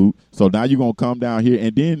competition, dude, so now you're going to come down here,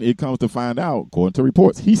 and then it comes to find out, according to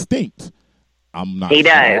reports, he stinks. I'm not. He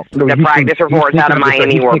does. The practice reports out of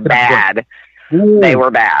Miami were bad. They were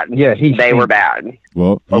bad. Yeah, they were bad.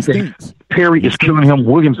 Well, he stinks. Perry is killing him.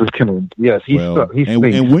 Williams is killing him. Yes, he's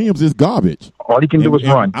and Williams is garbage. All he can do is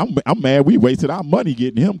run. I'm mad we wasted our money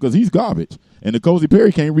getting him because he's garbage. And Nicole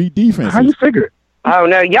Perry can't read defense. How you figure it? Oh,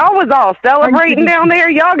 no. Y'all was all celebrating down there.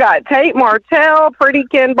 Y'all got Tate Martell, Pretty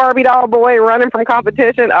Ken Barbie Doll Boy running from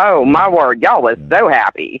competition. Oh, my word. Y'all was so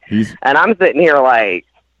happy. And I'm sitting here like,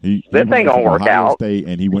 this ain't going to work out. State,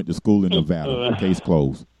 and he went to school in Nevada. Case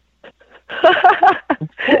closed.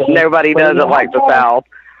 Nobody does it like the South.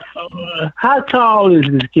 How tall is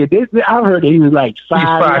this kid? I heard he was like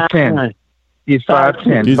 5'10". He's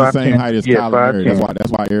 5'10". He's the same height as Kyler Murray.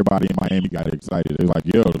 That's why everybody in Miami got excited. They're like,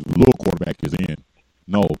 "Yo, the little quarterback is in."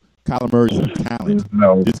 No, Kyler Murray's a talent.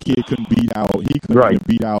 No, this kid couldn't beat out. He couldn't even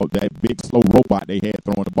beat out that big slow robot they had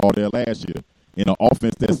throwing the ball there last year in an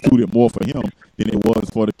offense that suited more for him than it was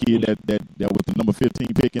for the kid that was the number 15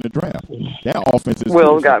 pick in the draft. That offense is.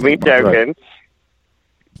 Will got me joking. Right.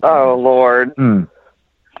 Oh Lord. And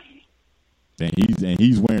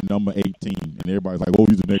he's wearing number 18, and everybody's like, "Oh,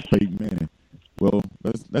 he's the next Peyton Manning." Well,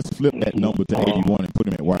 let's flip that number to 81 and put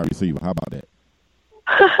him at wide receiver. How about that?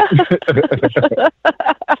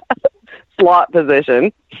 Slot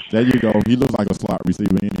position. There you go. He looks like a slot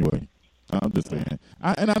receiver anyway. I'm just saying.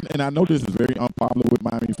 I know this is very unpopular with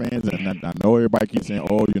Miami fans, and I know everybody keeps saying,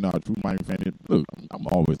 "Oh, you're not a true Miami fan." Look, I'm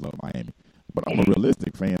always love Miami, but I'm a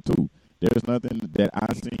realistic fan too. There's nothing that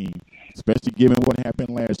I've seen, especially given what happened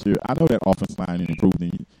last year. I know that offense line improved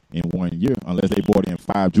in 1 year, unless they brought in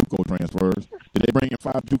 5 JUCO transfers. Did they bring in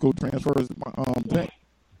 5 JUCO transfers, Zack?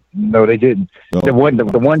 No, they didn't. Oh, the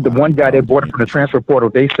one guy they brought from the transfer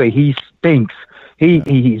portal, they say he stinks.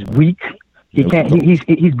 He's weak. He can't. He's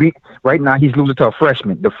beat right now. He's losing to a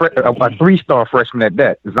freshman, a 3-star freshman at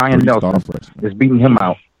that. Zion Nelson is beating him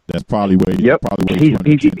out. That's probably where he's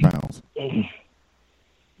 210 pounds.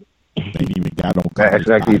 They ain't even got on.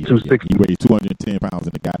 Exactly, 260. He weighs 210 pounds,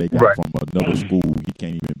 and the guy they got from another school, he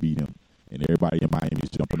can't even beat him. And everybody in Miami is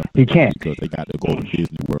jumping up. He can't because they got to go to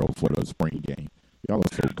Disney World for the spring game. Y'all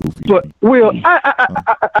are so goofy. But Will,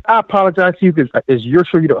 I apologize to you because you're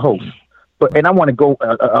sure you're the host. And I want to go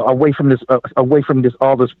away from this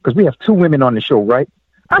all this because we have 2 women on the show, right?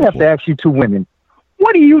 I have to ask you 2 women.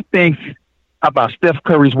 What do you think about Steph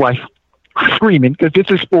Curry's wife screaming because this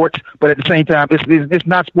is sports, but at the same time, it's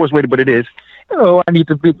not sports related, but it is. Oh, I need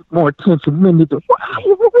to be more attention.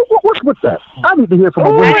 What's with that? I need to hear from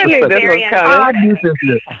a woman. I need to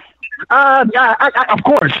hear. Of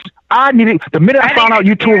course, I need it. The minute I found out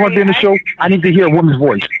you 2 were going to be in the show, I need to hear a woman's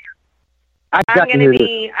voice. I'm going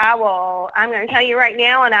to tell you right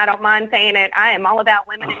now, and I don't mind saying it, I am all about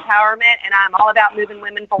women empowerment, and I'm all about moving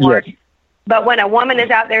women forward. Yes. But when a woman is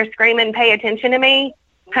out there screaming, pay attention to me,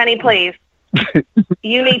 honey, please.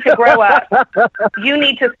 You need to grow up. You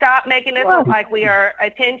need to stop making us look like we are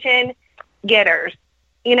attention getters.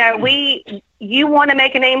 You know, you want to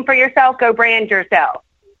make a name for yourself, go brand yourself.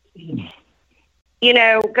 You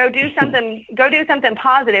know, go do something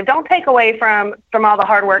positive. Don't take away from all the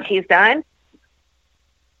hard work he's done.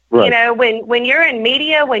 Right. You know, when you're in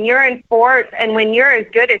media, when you're in sports, and when you're as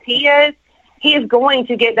good as he is going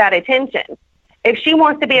to get that attention. If she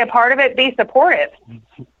wants to be a part of it, be supportive.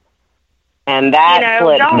 And that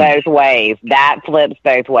flips both ways. That flips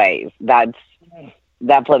both ways. That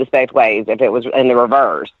flips both ways. If it was in the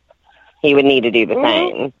reverse, he would need to do the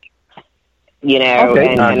same. You know,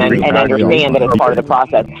 and understand that it's part of the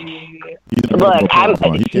process. Look, he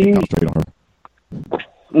can't concentrate on her.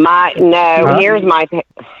 Here's my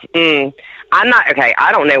I'm not okay.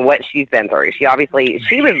 I don't know what she's been through. She was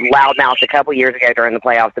loudmouthed a couple years ago during the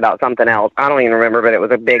playoffs about something else. I don't even remember, but it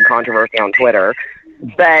was a big controversy on Twitter.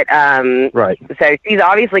 But right. So she's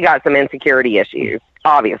obviously got some insecurity issues,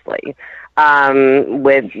 obviously,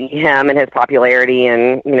 with him and his popularity,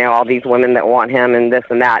 and all these women that want him and this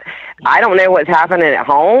and that. I don't know what's happening at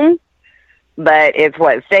home, but it's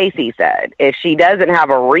what Stacey said. If she doesn't have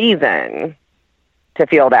a reason to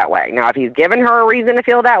feel that way. Now, if he's given her a reason to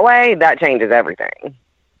feel that way, that changes everything.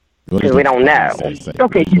 Because we don't know.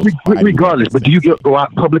 Okay, regardless, but do you go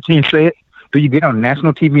out publicly and say it? Do you get on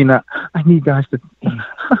national TV and I need guys to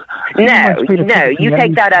No, you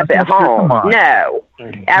take that up at home. No,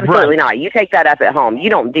 absolutely not. You take that up at home. You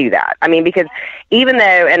don't do that. I mean, because even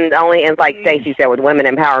though, and like Stacey said with women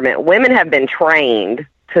empowerment, women have been trained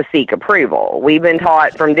to seek approval. We've been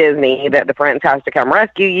taught from Disney that the prince has to come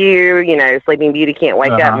rescue you. You know, Sleeping Beauty can't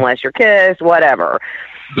wake up unless you're kissed. Whatever.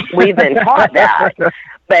 We've been taught that.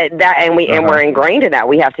 But that, and we're ingrained in that.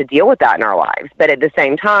 We have to deal with that in our lives. But at the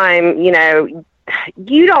same time, you know,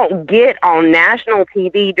 you don't get on national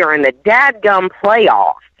TV during the dadgum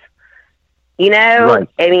playoffs. You know,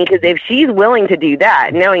 I mean, because if she's willing to do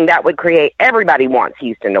that, knowing that would create, everybody wants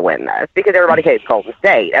Houston to win this because everybody hates Golden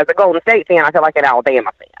State. As a Golden State fan, I feel like an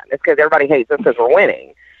Alabama fan. It's because everybody hates us because we're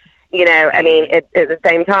winning. You know, I mean, at the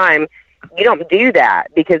same time, you don't do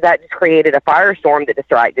that because that just created a firestorm that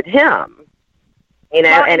distracted him. You know,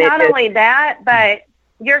 well, and not only that, but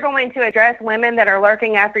you're going to address women that are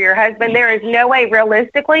lurking after your husband. There is no way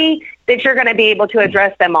realistically that you're going to be able to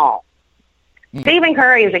address them all. Stephen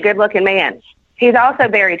Curry is a good-looking man. He's also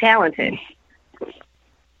very talented.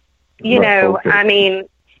 You know, I mean,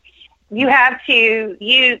 you have to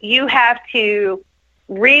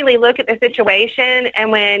really look at the situation.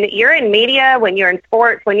 And when you're in media, when you're in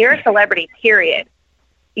sports, when you're a celebrity, period,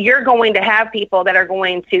 you're going to have people that are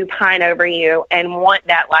going to pine over you and want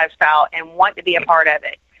that lifestyle and want to be a part of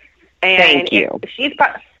it. And thank you. She's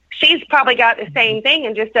probably got the same thing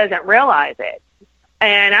and just doesn't realize it.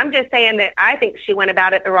 And I'm just saying that I think she went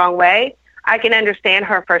about it the wrong way. I can understand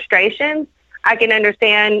her frustrations. I can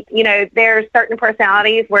understand, you know, there's certain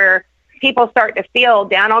personalities where people start to feel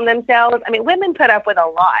down on themselves. I mean, women put up with a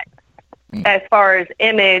lot as far as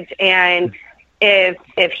image, and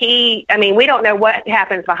if he, I mean, we don't know what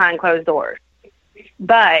happens behind closed doors.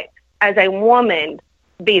 But as a woman,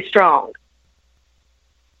 be strong.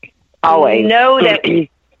 Always. Know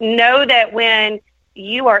that when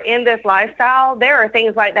you are in this lifestyle, there are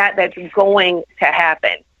things like that that's going to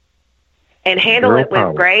happen. And handle it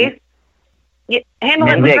with grace. Handle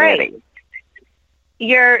it with grace.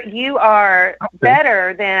 You are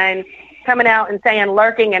better than coming out and saying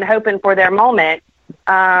lurking and hoping for their moment.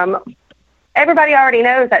 Everybody already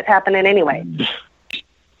knows that's happening anyway.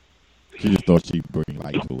 She just thought she'd bring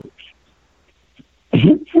light to it.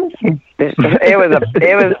 It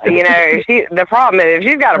was, you know, the problem is if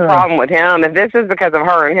she's got a problem with him, if this is because of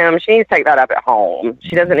her and him, she needs to take that up at home.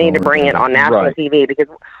 She doesn't need to bring it on national TV because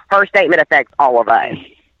her statement affects all of us.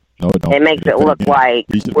 No, it makes it look like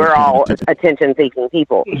we're all attention-seeking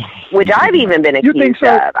people, which I've even been accused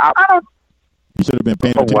of. You should have been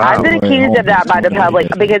paying attention. I've been accused of that by the public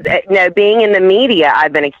because, you know, being in the media,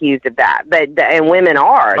 I've been accused of that. And women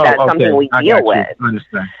are. That's something we deal with. I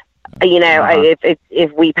understand. You know,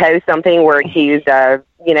 if we post something, we're accused of,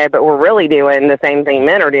 you know, but we're really doing the same thing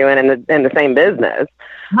men are doing in the same business.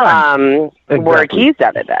 Right. We're accused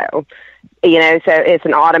of it, though. You know, so it's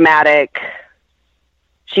an automatic,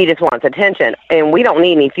 she just wants attention, and we don't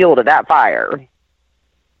need any fuel to that fire.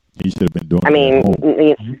 He should have been doing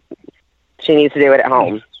she needs to do it at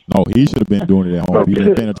home. No, he should have been doing it at home. If he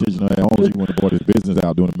been paying attention at home, he would have brought his business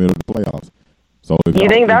out during the middle of the playoffs. So you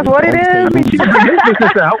think that's what it is? I mean, she brought his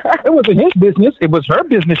business out. It wasn't his business. It was her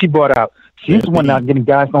business she brought out. She's the one not getting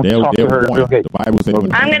guys don't talk to her. The Bible says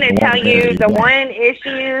I'm going to tell you the one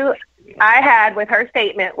issue I had with her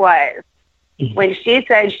statement was when she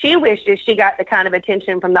said she wishes she got the kind of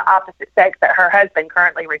attention from the opposite sex that her husband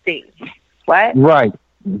currently receives. What? Right.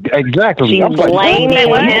 Exactly. She's blaming him.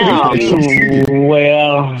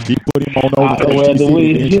 Well, she put him on over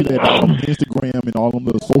she let Instagram and all of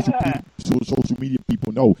the social media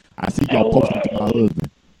people know. I see y'all posting to my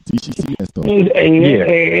husband. See, she see that stuff.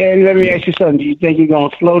 And let me ask you something. Do you think he's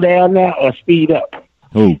gonna slow down now or speed up?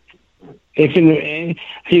 Who? If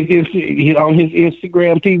he's on his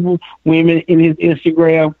Instagram, people, women in his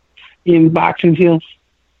Instagram inboxing him,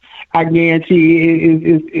 I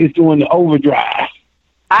guarantee is doing the overdrive.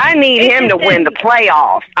 I need him to win the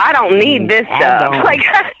playoffs. I don't need this stuff. Like,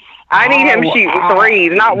 I need him shooting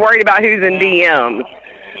threes, not worried about who's in DMs.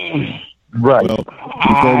 Right. Well,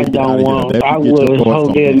 I don't want. I would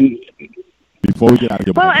hold in. Before we get out of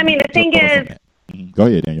here. Well, I mean, the thing is. Go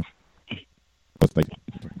ahead, Daniel.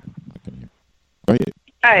 Go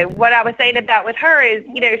ahead. What I was saying about with her is,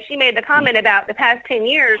 you know, she made the comment about the past 10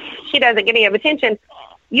 years, she doesn't get any of attention.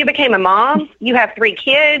 You became a mom. You have 3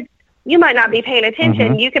 kids. You might not be paying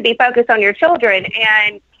attention. You could be focused on your children.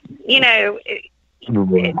 And, you know,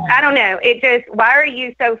 I don't know. It just, why are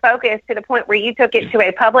you so focused to the point where you took it to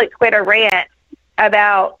a public Twitter rant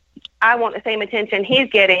about, I want the same attention he's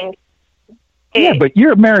getting? Yeah, but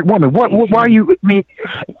you're a married woman. Why are you, I mean,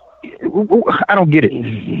 I don't get it.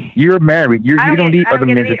 You're married. You don't need other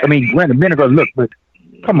men. I mean, granted, men are going to look, but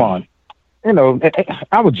come on. You know,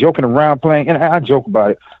 I was joking around playing, and I joke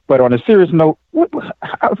about it. But on a serious note,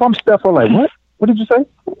 if I'm Steph, I'm like, what? What did you say?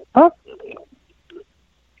 Huh?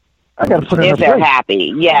 I got to put in if they're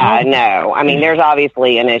happy. Yeah, no. I mean, there's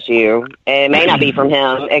obviously an issue. It may not be from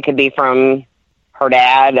him. It could be from her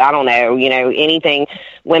dad. I don't know. You know, anything.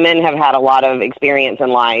 Women have had a lot of experience in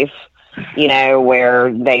life, you know,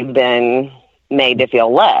 where they've been made to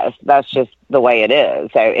feel less. That's just the way it is.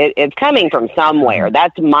 So it's coming from somewhere.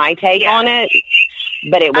 That's my take on it.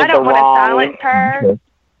 But it was the wrong. I don't want to silence her.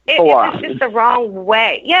 It was just the wrong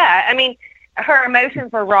way. Yeah, I mean, her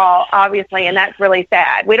emotions were raw, obviously, and that's really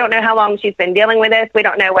sad. We don't know how long she's been dealing with this. We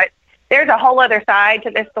don't know there's a whole other side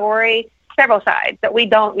to this story, several sides that we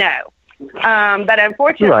don't know. But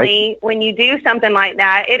unfortunately, when you do something like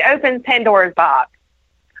that, it opens Pandora's box.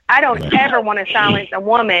 I don't ever want to silence a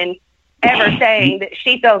woman ever saying that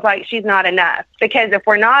she feels like she's not enough. Because if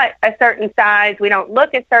we're not a certain size, we don't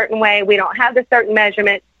look a certain way, we don't have the certain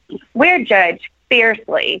measurements, we're judged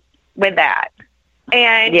fiercely with that.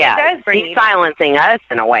 And it does bring he's silencing us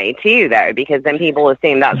in a way, too, though, because then people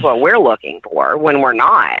assume that's what we're looking for when we're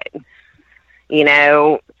not. You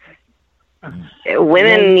know,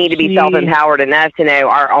 women need to be self-empowered enough to know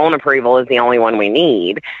our own approval is the only one we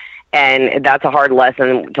need. And that's a hard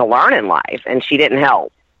lesson to learn in life. And she didn't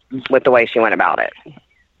help with the way she went about it.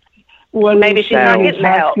 Well, maybe she's not getting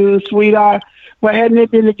help. School, sweetheart. Well, hadn't they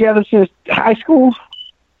been together since high school?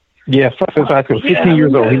 Yeah, since high school. 15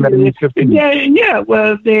 years old. He met him at 15. Yeah.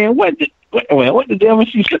 Well, then what the devil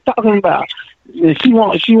she's talking about? She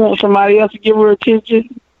wants somebody else to give her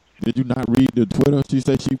attention. Did you not read the Twitter? She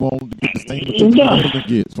said she wanted to get the same attention women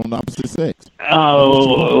gets from the opposite sex.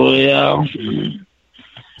 Oh, yeah.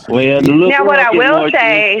 Well, the now what I will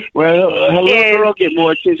say her little girl get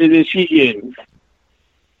more attention than she getting.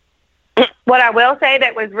 What I will say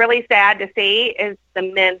that was really sad to see is the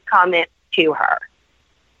men's comments to her.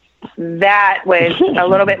 That was a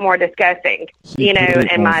little bit more disgusting, you know,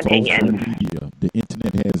 in my opinion. Media. The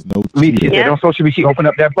internet has no media. Yeah. On social media, she opened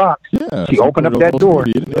up that box. Yeah, she opened up that door.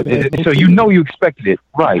 So you know you expected it,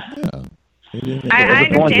 right? Yeah. I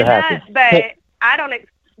understand that, but I don't.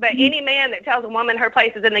 But any man that tells a woman her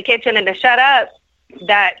place is in the kitchen and to shut up,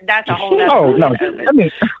 that's a whole other. Oh no!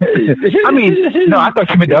 I mean, no. I thought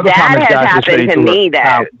you meant the other comments. That has happened to me.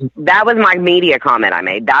 That was my media comment I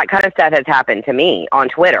made. That kind of stuff has happened to me on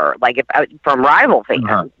Twitter, like from rival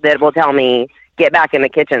fans that will tell me, "Get back in the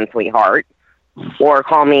kitchen, sweetheart," or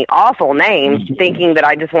call me awful names, thinking that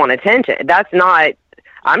I just want attention. That's not.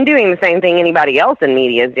 I'm doing the same thing anybody else in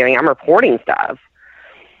media is doing. I'm reporting stuff,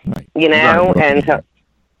 you know, and so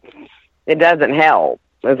it doesn't help.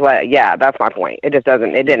 That's my point. It just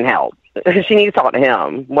doesn't. It didn't help. She needs to talk to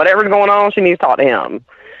him. Whatever's going on, she needs to talk to him.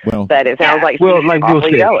 Well, but it sounds like like Bill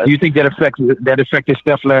said. Do you think that affected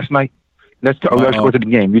Steph last night? Let's go to the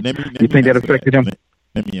game. You think that affected him?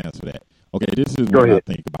 Let me answer that. Okay, this is what I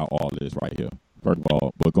think about all this right here. First of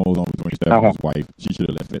all, what goes on between Steph and his wife, she should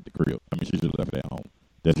have left it at the crib. I mean, she should have left it at home.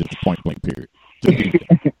 That's just a point blank period.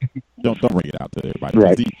 Don't bring it out to everybody.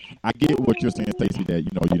 Right. See, I get what you're saying, Stacey, that you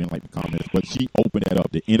didn't like the comments, but she opened that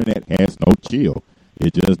up. The internet has no chill.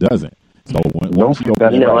 It just doesn't. So once she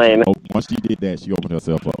did that, she opened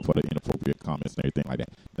herself up for the inappropriate comments and everything like that.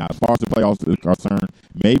 Now, as far as the playoffs are concerned,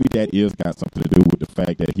 maybe that is got something to do with the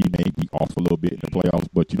fact that he may be off a little bit in the playoffs.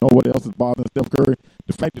 But you know what else is bothering Steph Curry?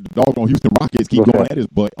 The fact that the doggone Houston Rockets keep going at his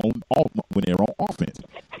butt when they're on offense.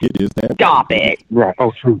 It is that. Stop it. Right.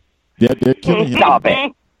 Oh, true. They're killing him. Stop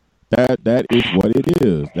it. That is what it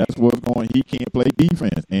is. That's what's going. He can't play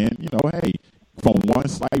defense, and hey, from one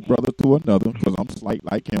slight brother to another, because I'm slight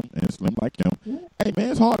like him and slim like him. Hey man,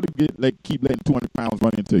 it's hard to keep letting 200 pounds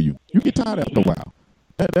run into you. You get tired after a while.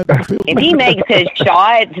 If he makes his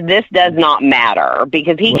shots, this does not matter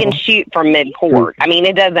because he can shoot from midcourt. I mean,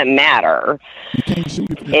 it doesn't matter. You can't shoot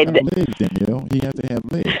if you have legs, Danielle. He has to have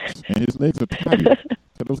legs, and his legs are tight.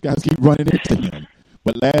 So those guys keep running into him.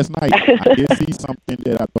 But last night, I did see something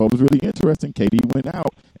that I thought was really interesting. KD went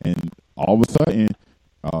out, and all of a sudden,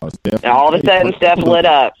 Steph lit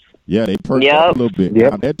up. Yeah, they perked up a little bit.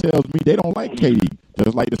 Yep. Now, that tells me they don't like KD,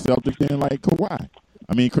 just like the Celtics didn't like Kawhi.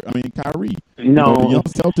 I mean Kyrie. No. The young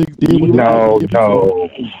Celtics did what they did. No.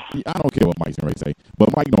 I don't care what Mike's going to say,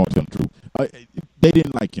 but Mike knows the truth. They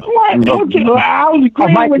didn't like him. What? Okay. I was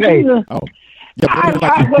agreeing with you. Oh. Yeah,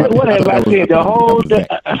 what have I said? The whole...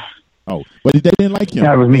 but they didn't like him.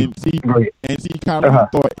 That was me. And see, Kyrie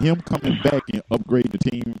thought him coming back and upgrade the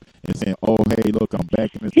team and saying, "Oh, hey, look, I'm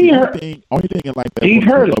back in the team." Only thing in life that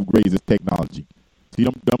upgrades is technology. See,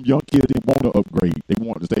 them young kids didn't want to upgrade; they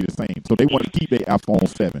wanted to stay the same. So they want to keep their iPhone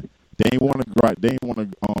 7. They ain't want to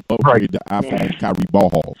upgrade the iPhone Kyrie ball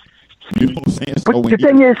hog. You know what I'm saying? So but the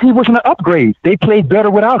thing is, he wasn't an upgrade. They played better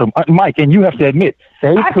without him, Mike. And you have to admit,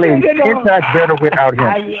 they played 10 times better without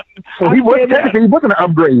him. So he wasn't an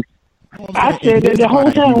upgrade. I said that the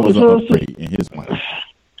whole time was an upgrade in his mind.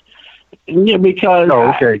 Yeah, because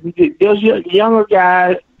those younger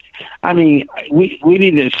guys. I mean, we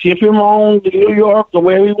need to ship him on to New York or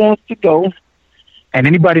where he wants to go. And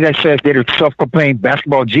anybody that says they're a self-proclaimed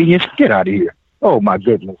basketball genius, get out of here. Oh my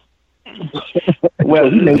goodness.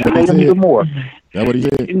 Well, he made him even more. That's what he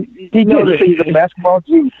said. He knows he's a basketball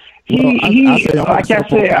genius. I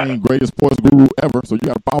said greatest sports guru ever, so you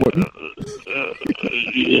got a problem with me.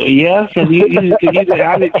 Yes, because you just like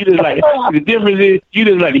the difference is you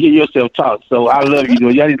just like to hear yourself talk. So I love you.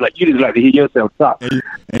 You just like to hear yourself talk.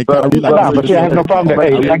 But I have no problem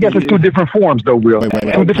with it. I guess it's two different forms, though, Will.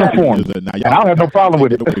 Two different forms. And I don't have no problem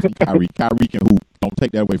with it. Kyrie can hoop. Don't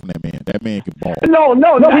take that away from that man. That man can ball. No,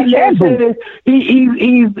 he can hoop.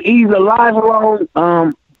 He's a lifelong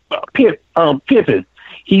Pippin.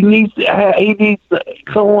 He needs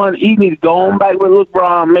someone. He needs to go on back with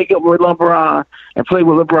LeBron, make up with LeBron, and play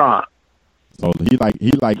with LeBron. So he like.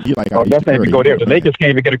 Oh, that's not even go there. The Lakers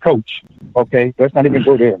can't even get a coach. Okay, let's not even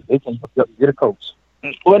go there. They can get a coach.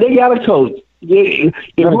 Well, they got a coach.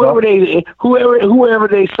 Whoever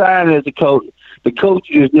they sign as a coach, the coach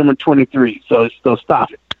is number 23. So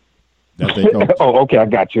stop it. That's their coach. Oh, okay, I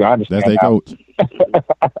got you. I understand. That's their coach.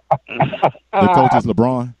 The coach is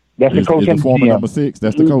LeBron. That's the coach. Is the former number 6.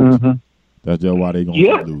 That's the coach. Mm-hmm. That's just why they gonna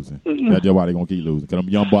keep losing. That's just why they gonna keep losing. Cause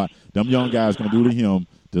them young guys gonna do to him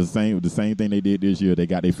the same thing they did this year. They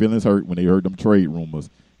got their feelings hurt when they heard them trade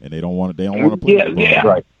rumors, and they don't want to play. Yeah.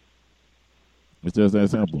 Right. It's just that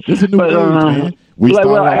simple. It's a new age, man. We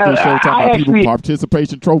started off this show talking about people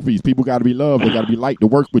participation trophies. People got to be loved. They got to be liked to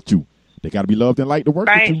work with you. They got to be loved and liked to work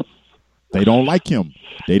with you. They don't like him.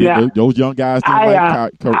 They didn't. Those young guys didn't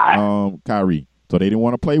like Kyrie, so they didn't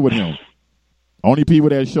want to play with him. Only people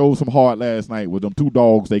that showed some heart last night were them 2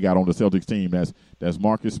 dogs they got on the Celtics team. That's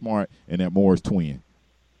Marcus Smart and that Morris twin.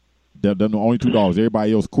 They're the only 2 dogs.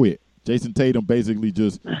 Everybody else quit. Jason Tatum basically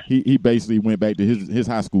he basically went back to his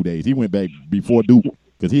high school days. He went back before Duke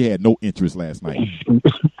because he had no interest last night.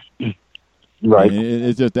 Right.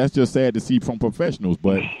 And that's just sad to see from professionals.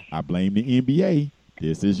 But I blame the NBA.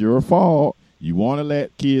 This is your fault. You want to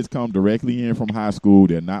let kids come directly in from high school.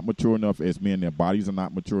 They're not mature enough as men. Their bodies are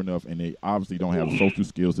not mature enough, and they obviously don't have social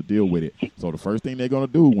skills to deal with it. So the first thing they're going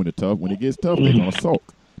to do when it gets tough, they're going to sulk.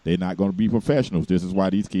 They're not going to be professionals. This is why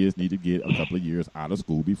these kids need to get a couple of years out of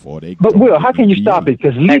school before they. But Will, how can you stop it?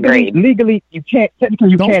 Because legally, you can't. Technically,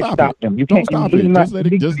 you can't stop them. You can't stop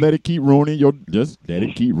it. Just let it keep ruining your. Just let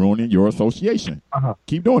it keep ruining your association.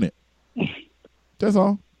 Keep doing it. That's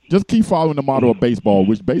all. Just keep following the model of baseball,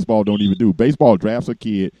 which baseball don't even do. Baseball drafts a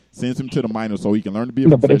kid, sends him to the minors so he can learn to be a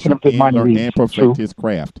professional and perfect his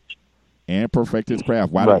craft.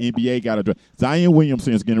 Why the NBA got to draft? Zion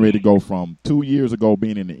Williamson is getting ready to go from 2 years ago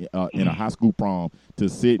being in a high school prom to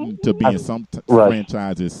being some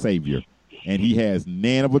franchise's savior, and he has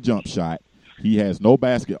none of a jump shot. He has no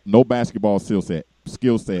basketball skill set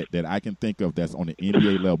that I can think of that's on the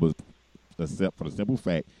NBA level, except for the simple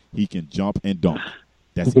fact he can jump and dunk.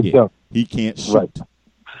 That's it. He can't shoot. Right.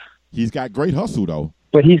 He's got great hustle though.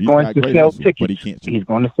 But he's going to sell tickets. But he can't shoot. He's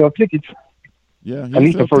going to sell tickets. Yeah, at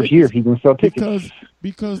least the first year he's going to sell tickets.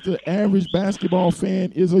 Because the average basketball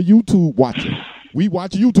fan is a YouTube watcher. We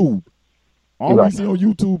watch YouTube. All we see on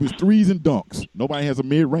YouTube is threes and dunks. Nobody has a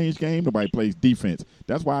mid-range game. Nobody plays defense.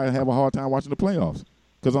 That's why I have a hard time watching the playoffs.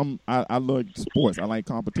 Because I love sports. I like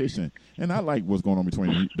competition. And I like what's going on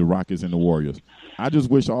between the Rockets and the Warriors. I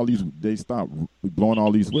just wish they stop blowing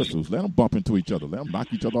all these whistles. Let them bump into each other. Let them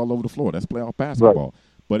knock each other all over the floor. That's playoff basketball. Right.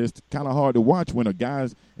 But it's kind of hard to watch when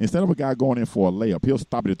instead of a guy going in for a layup, he'll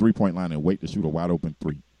stop at the three-point line and wait to shoot a wide-open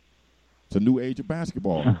three. It's a new age of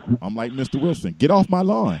basketball. I'm like Mr. Wilson. Get off my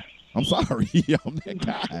lawn. I'm sorry. I'm that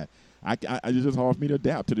guy. It's just hard for me to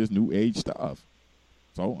adapt to this new age stuff.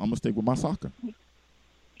 So I'm going to stick with my soccer.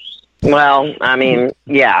 Well, I mean,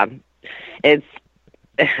 yeah, there's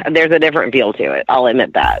a different feel to it. I'll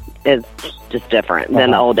admit that. It's just different than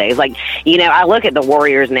the old days. Like, I look at the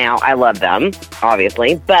Warriors now. I love them,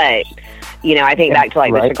 obviously. But, I think back to,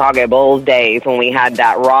 the Chicago Bulls days when we had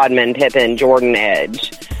that Rodman, Pippen, Jordan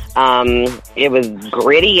edge. It was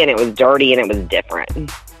gritty and it was dirty and it was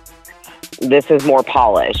different. This is more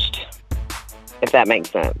polished, if that makes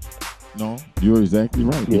sense. No, you're exactly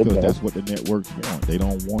right, because that's what the networks want. They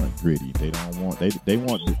don't want gritty. They don't want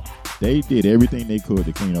they did everything they could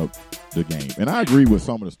to clean up the game. And I agree with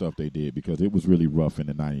some of the stuff they did because it was really rough in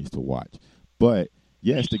the 90s to watch. But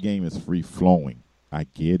yes, the game is free flowing. I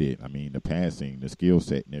get it. I mean, the passing, the skill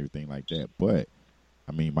set, and everything like that. But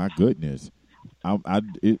I mean, my goodness,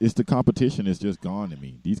 it's the competition is just gone to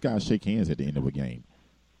me. These guys shake hands at the end of a game.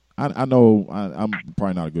 I know I'm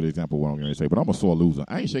probably not a good example of what I'm going to say, but I'm a sore loser.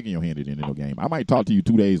 I ain't shaking your hand at the end of the game. I might talk to you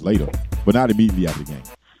 2 days later, but not immediately after the game.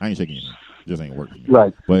 I ain't shaking your hand. It just ain't working.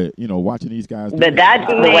 Right. But, watching these guys. But that's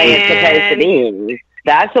the way it's supposed to be.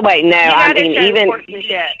 That's the way. No, I mean, even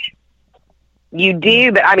you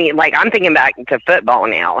do, but I mean, like, I'm thinking back to football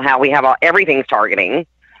now, how we have everything's targeting.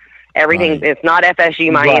 Everything's, It's not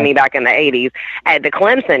FSU Miami back in the 80s. At the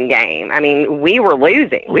Clemson game, I mean, we were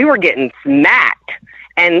losing. We were getting smacked,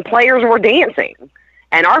 and players were dancing.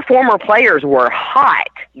 And our former players were hot.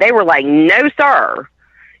 They were like, no, sir,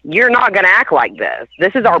 you're not going to act like this.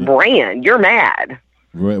 This is our brand. You're mad.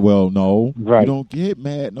 Right, well, no. Right. You don't get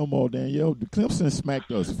mad no more, Danielle. The Clemson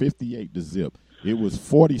smacked us 58-0. It was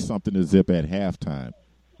 40-something to zip at halftime.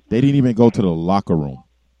 They didn't even go to the locker room.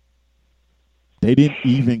 They didn't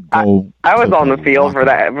even go. I was on the field for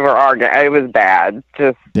that for our game. It was bad.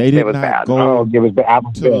 It was bad. Go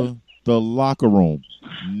to the locker room.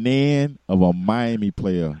 None of a Miami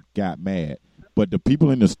player got mad, but the people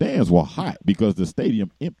in the stands were hot because the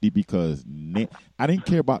stadium empty. Because I didn't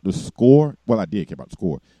care about the score. Well, I did care about the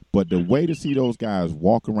score, but the way to see those guys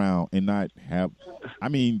walk around and not have. I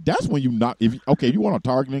mean, that's when you not. If you want a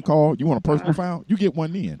targeting call, you want a personal foul, you get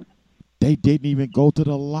one in. They didn't even go to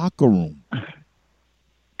the locker room.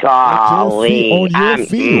 Golly. On your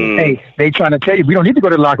field. Hey, they trying to tell you, we don't need to go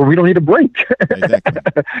to the locker room. We don't need a break. Exactly.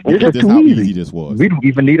 It's just too easy this was. We don't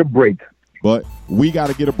even need a break. But we got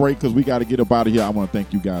to get a break because we got to get up out of here. I want to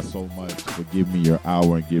thank you guys so much for giving me your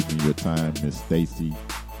hour and giving me your time, Miss Stacey,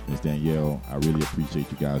 Miss Danielle. I really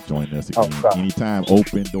appreciate you guys joining us again. Anytime,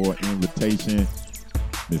 open door invitation.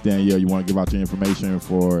 Miss Danielle, you want to give out your information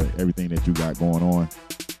for everything that you got going on?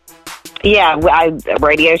 Yeah,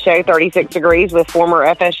 radio show 36 Degrees with former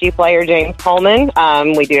FSU player James Coleman.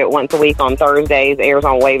 We do it once a week on Thursdays. Airs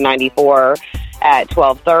on Wave 94 at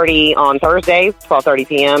 12:30 on Thursdays, 12:30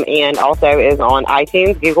 p.m. and also is on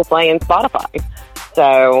iTunes, Google Play, and Spotify.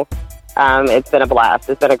 So it's been a blast.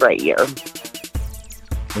 It's been a great year.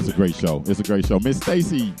 It's a great show. Miss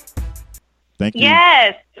Stacey, thank you.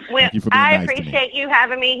 Yes. Thank you for being nice appreciate you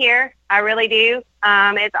having me here. I really do.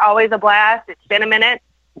 It's always a blast. It's been a minute.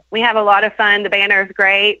 We have a lot of fun. The banner is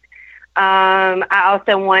great. I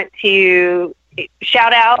also want to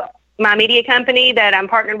shout out my media company that I'm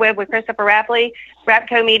partnered with Christopher Rapley,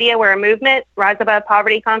 Rapco Media. We're a movement, rise above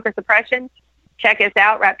poverty, conquer suppression. Check us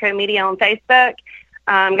out, Rapco Media on Facebook.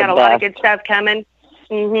 Got a lot of good stuff coming.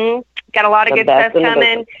 Got a lot of good stuff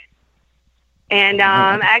coming. And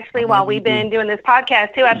actually, while we've been doing this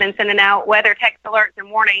podcast, too, I've been sending out weather text alerts and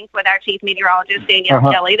warnings with our chief meteorologist, Danielle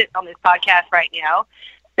Kelley, that's on this podcast right now.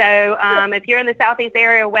 So if you're in the Southeast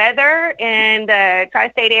area weather and the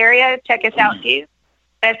tri-state area, check us out, too,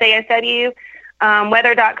 SASW,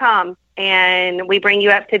 weather.com. And we bring you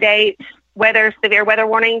up to date weather, severe weather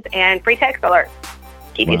warnings, and free text alerts.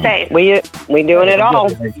 Keep you safe. We doing it all.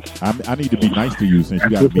 I need to be nice to you since you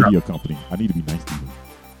got a media company. I need to be nice to you.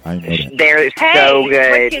 I know that. They're so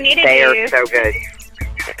good. They are so good.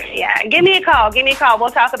 Yeah, give me a call.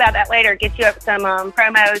 We'll talk about that later. Get you up some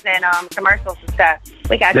promos and commercials and stuff.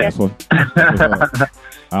 We got you.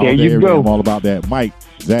 There you go. I'm all about that. Mike,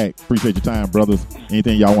 Zach, appreciate your time, brothers.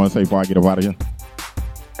 Anything y'all want to say before I get up out of here?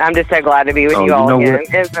 I'm just so glad to be with you all again.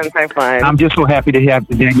 It's been so fun. I'm just so happy to have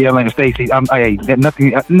Danielle and Stacey.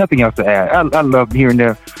 Nothing else to add. I love hearing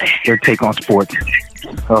their take on sports.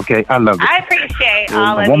 Okay, I love it. I appreciate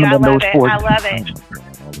all of you. I love it.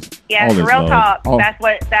 Yeah, it's real talk. That's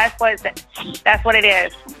what it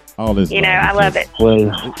is. All this, I love it.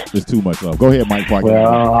 Well, it's too much love. Go ahead, Mike.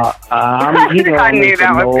 I knew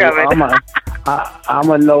that was coming. I'm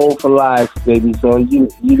a no for life, baby. So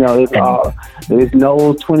it's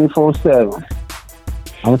no 24/7.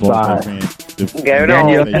 I'm sorry.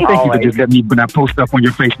 Danielle, thank you for just letting me when I post up on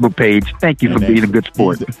your Facebook page. Thank you for being a good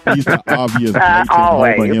sport. He's the obvious.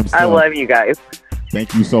 Always. I love you guys.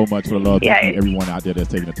 Thank you so much for the love. Thank you everyone out there that's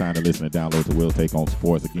taking the time to listen and download the Will Take on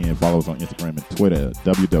Sports. Again, follow us on Instagram and Twitter,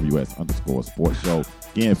 WWS_Sports Show.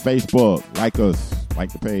 Again, Facebook, like us, like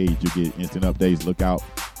the page. You get instant updates. Look out.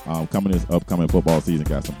 Coming this upcoming football season,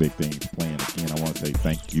 got some big things planned. Again, I want to say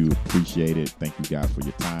thank you. Appreciate it. Thank you guys for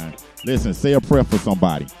your time. Listen, say a prayer for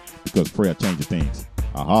somebody because prayer changes things.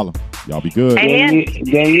 Holla. Y'all be good.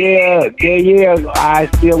 Yeah. I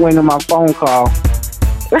still waiting on my phone call.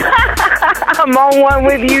 I'm on one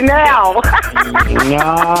with you now.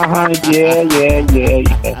 Yeah,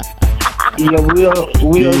 we'll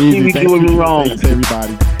see we doing it wrong. Thanks,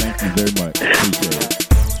 everybody. Thank you very much. Appreciate it.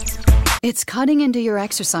 It's cutting into your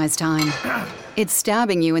exercise time. It's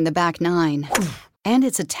stabbing you in the back nine. And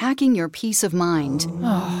it's attacking your peace of mind.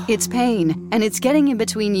 It's pain, and it's getting in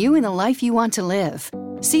between you and the life you want to live.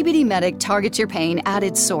 CBD Medic targets your pain at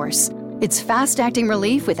its source. It's fast-acting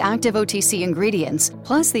relief with active OTC ingredients,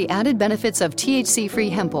 plus the added benefits of THC-free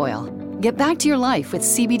hemp oil. Get back to your life with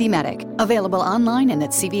CBD Medic. Available online and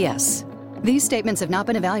at CVS. These statements have not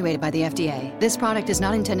been evaluated by the FDA. This product is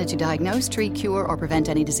not intended to diagnose, treat, cure, or prevent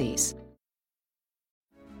any disease.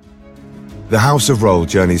 The House of Roll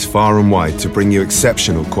journeys far and wide to bring you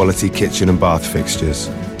exceptional quality kitchen and bath fixtures.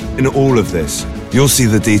 In all of this, you'll see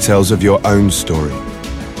the details of your own story.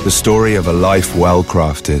 The story of a life well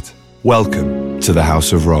crafted. Welcome to the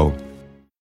House of Roll.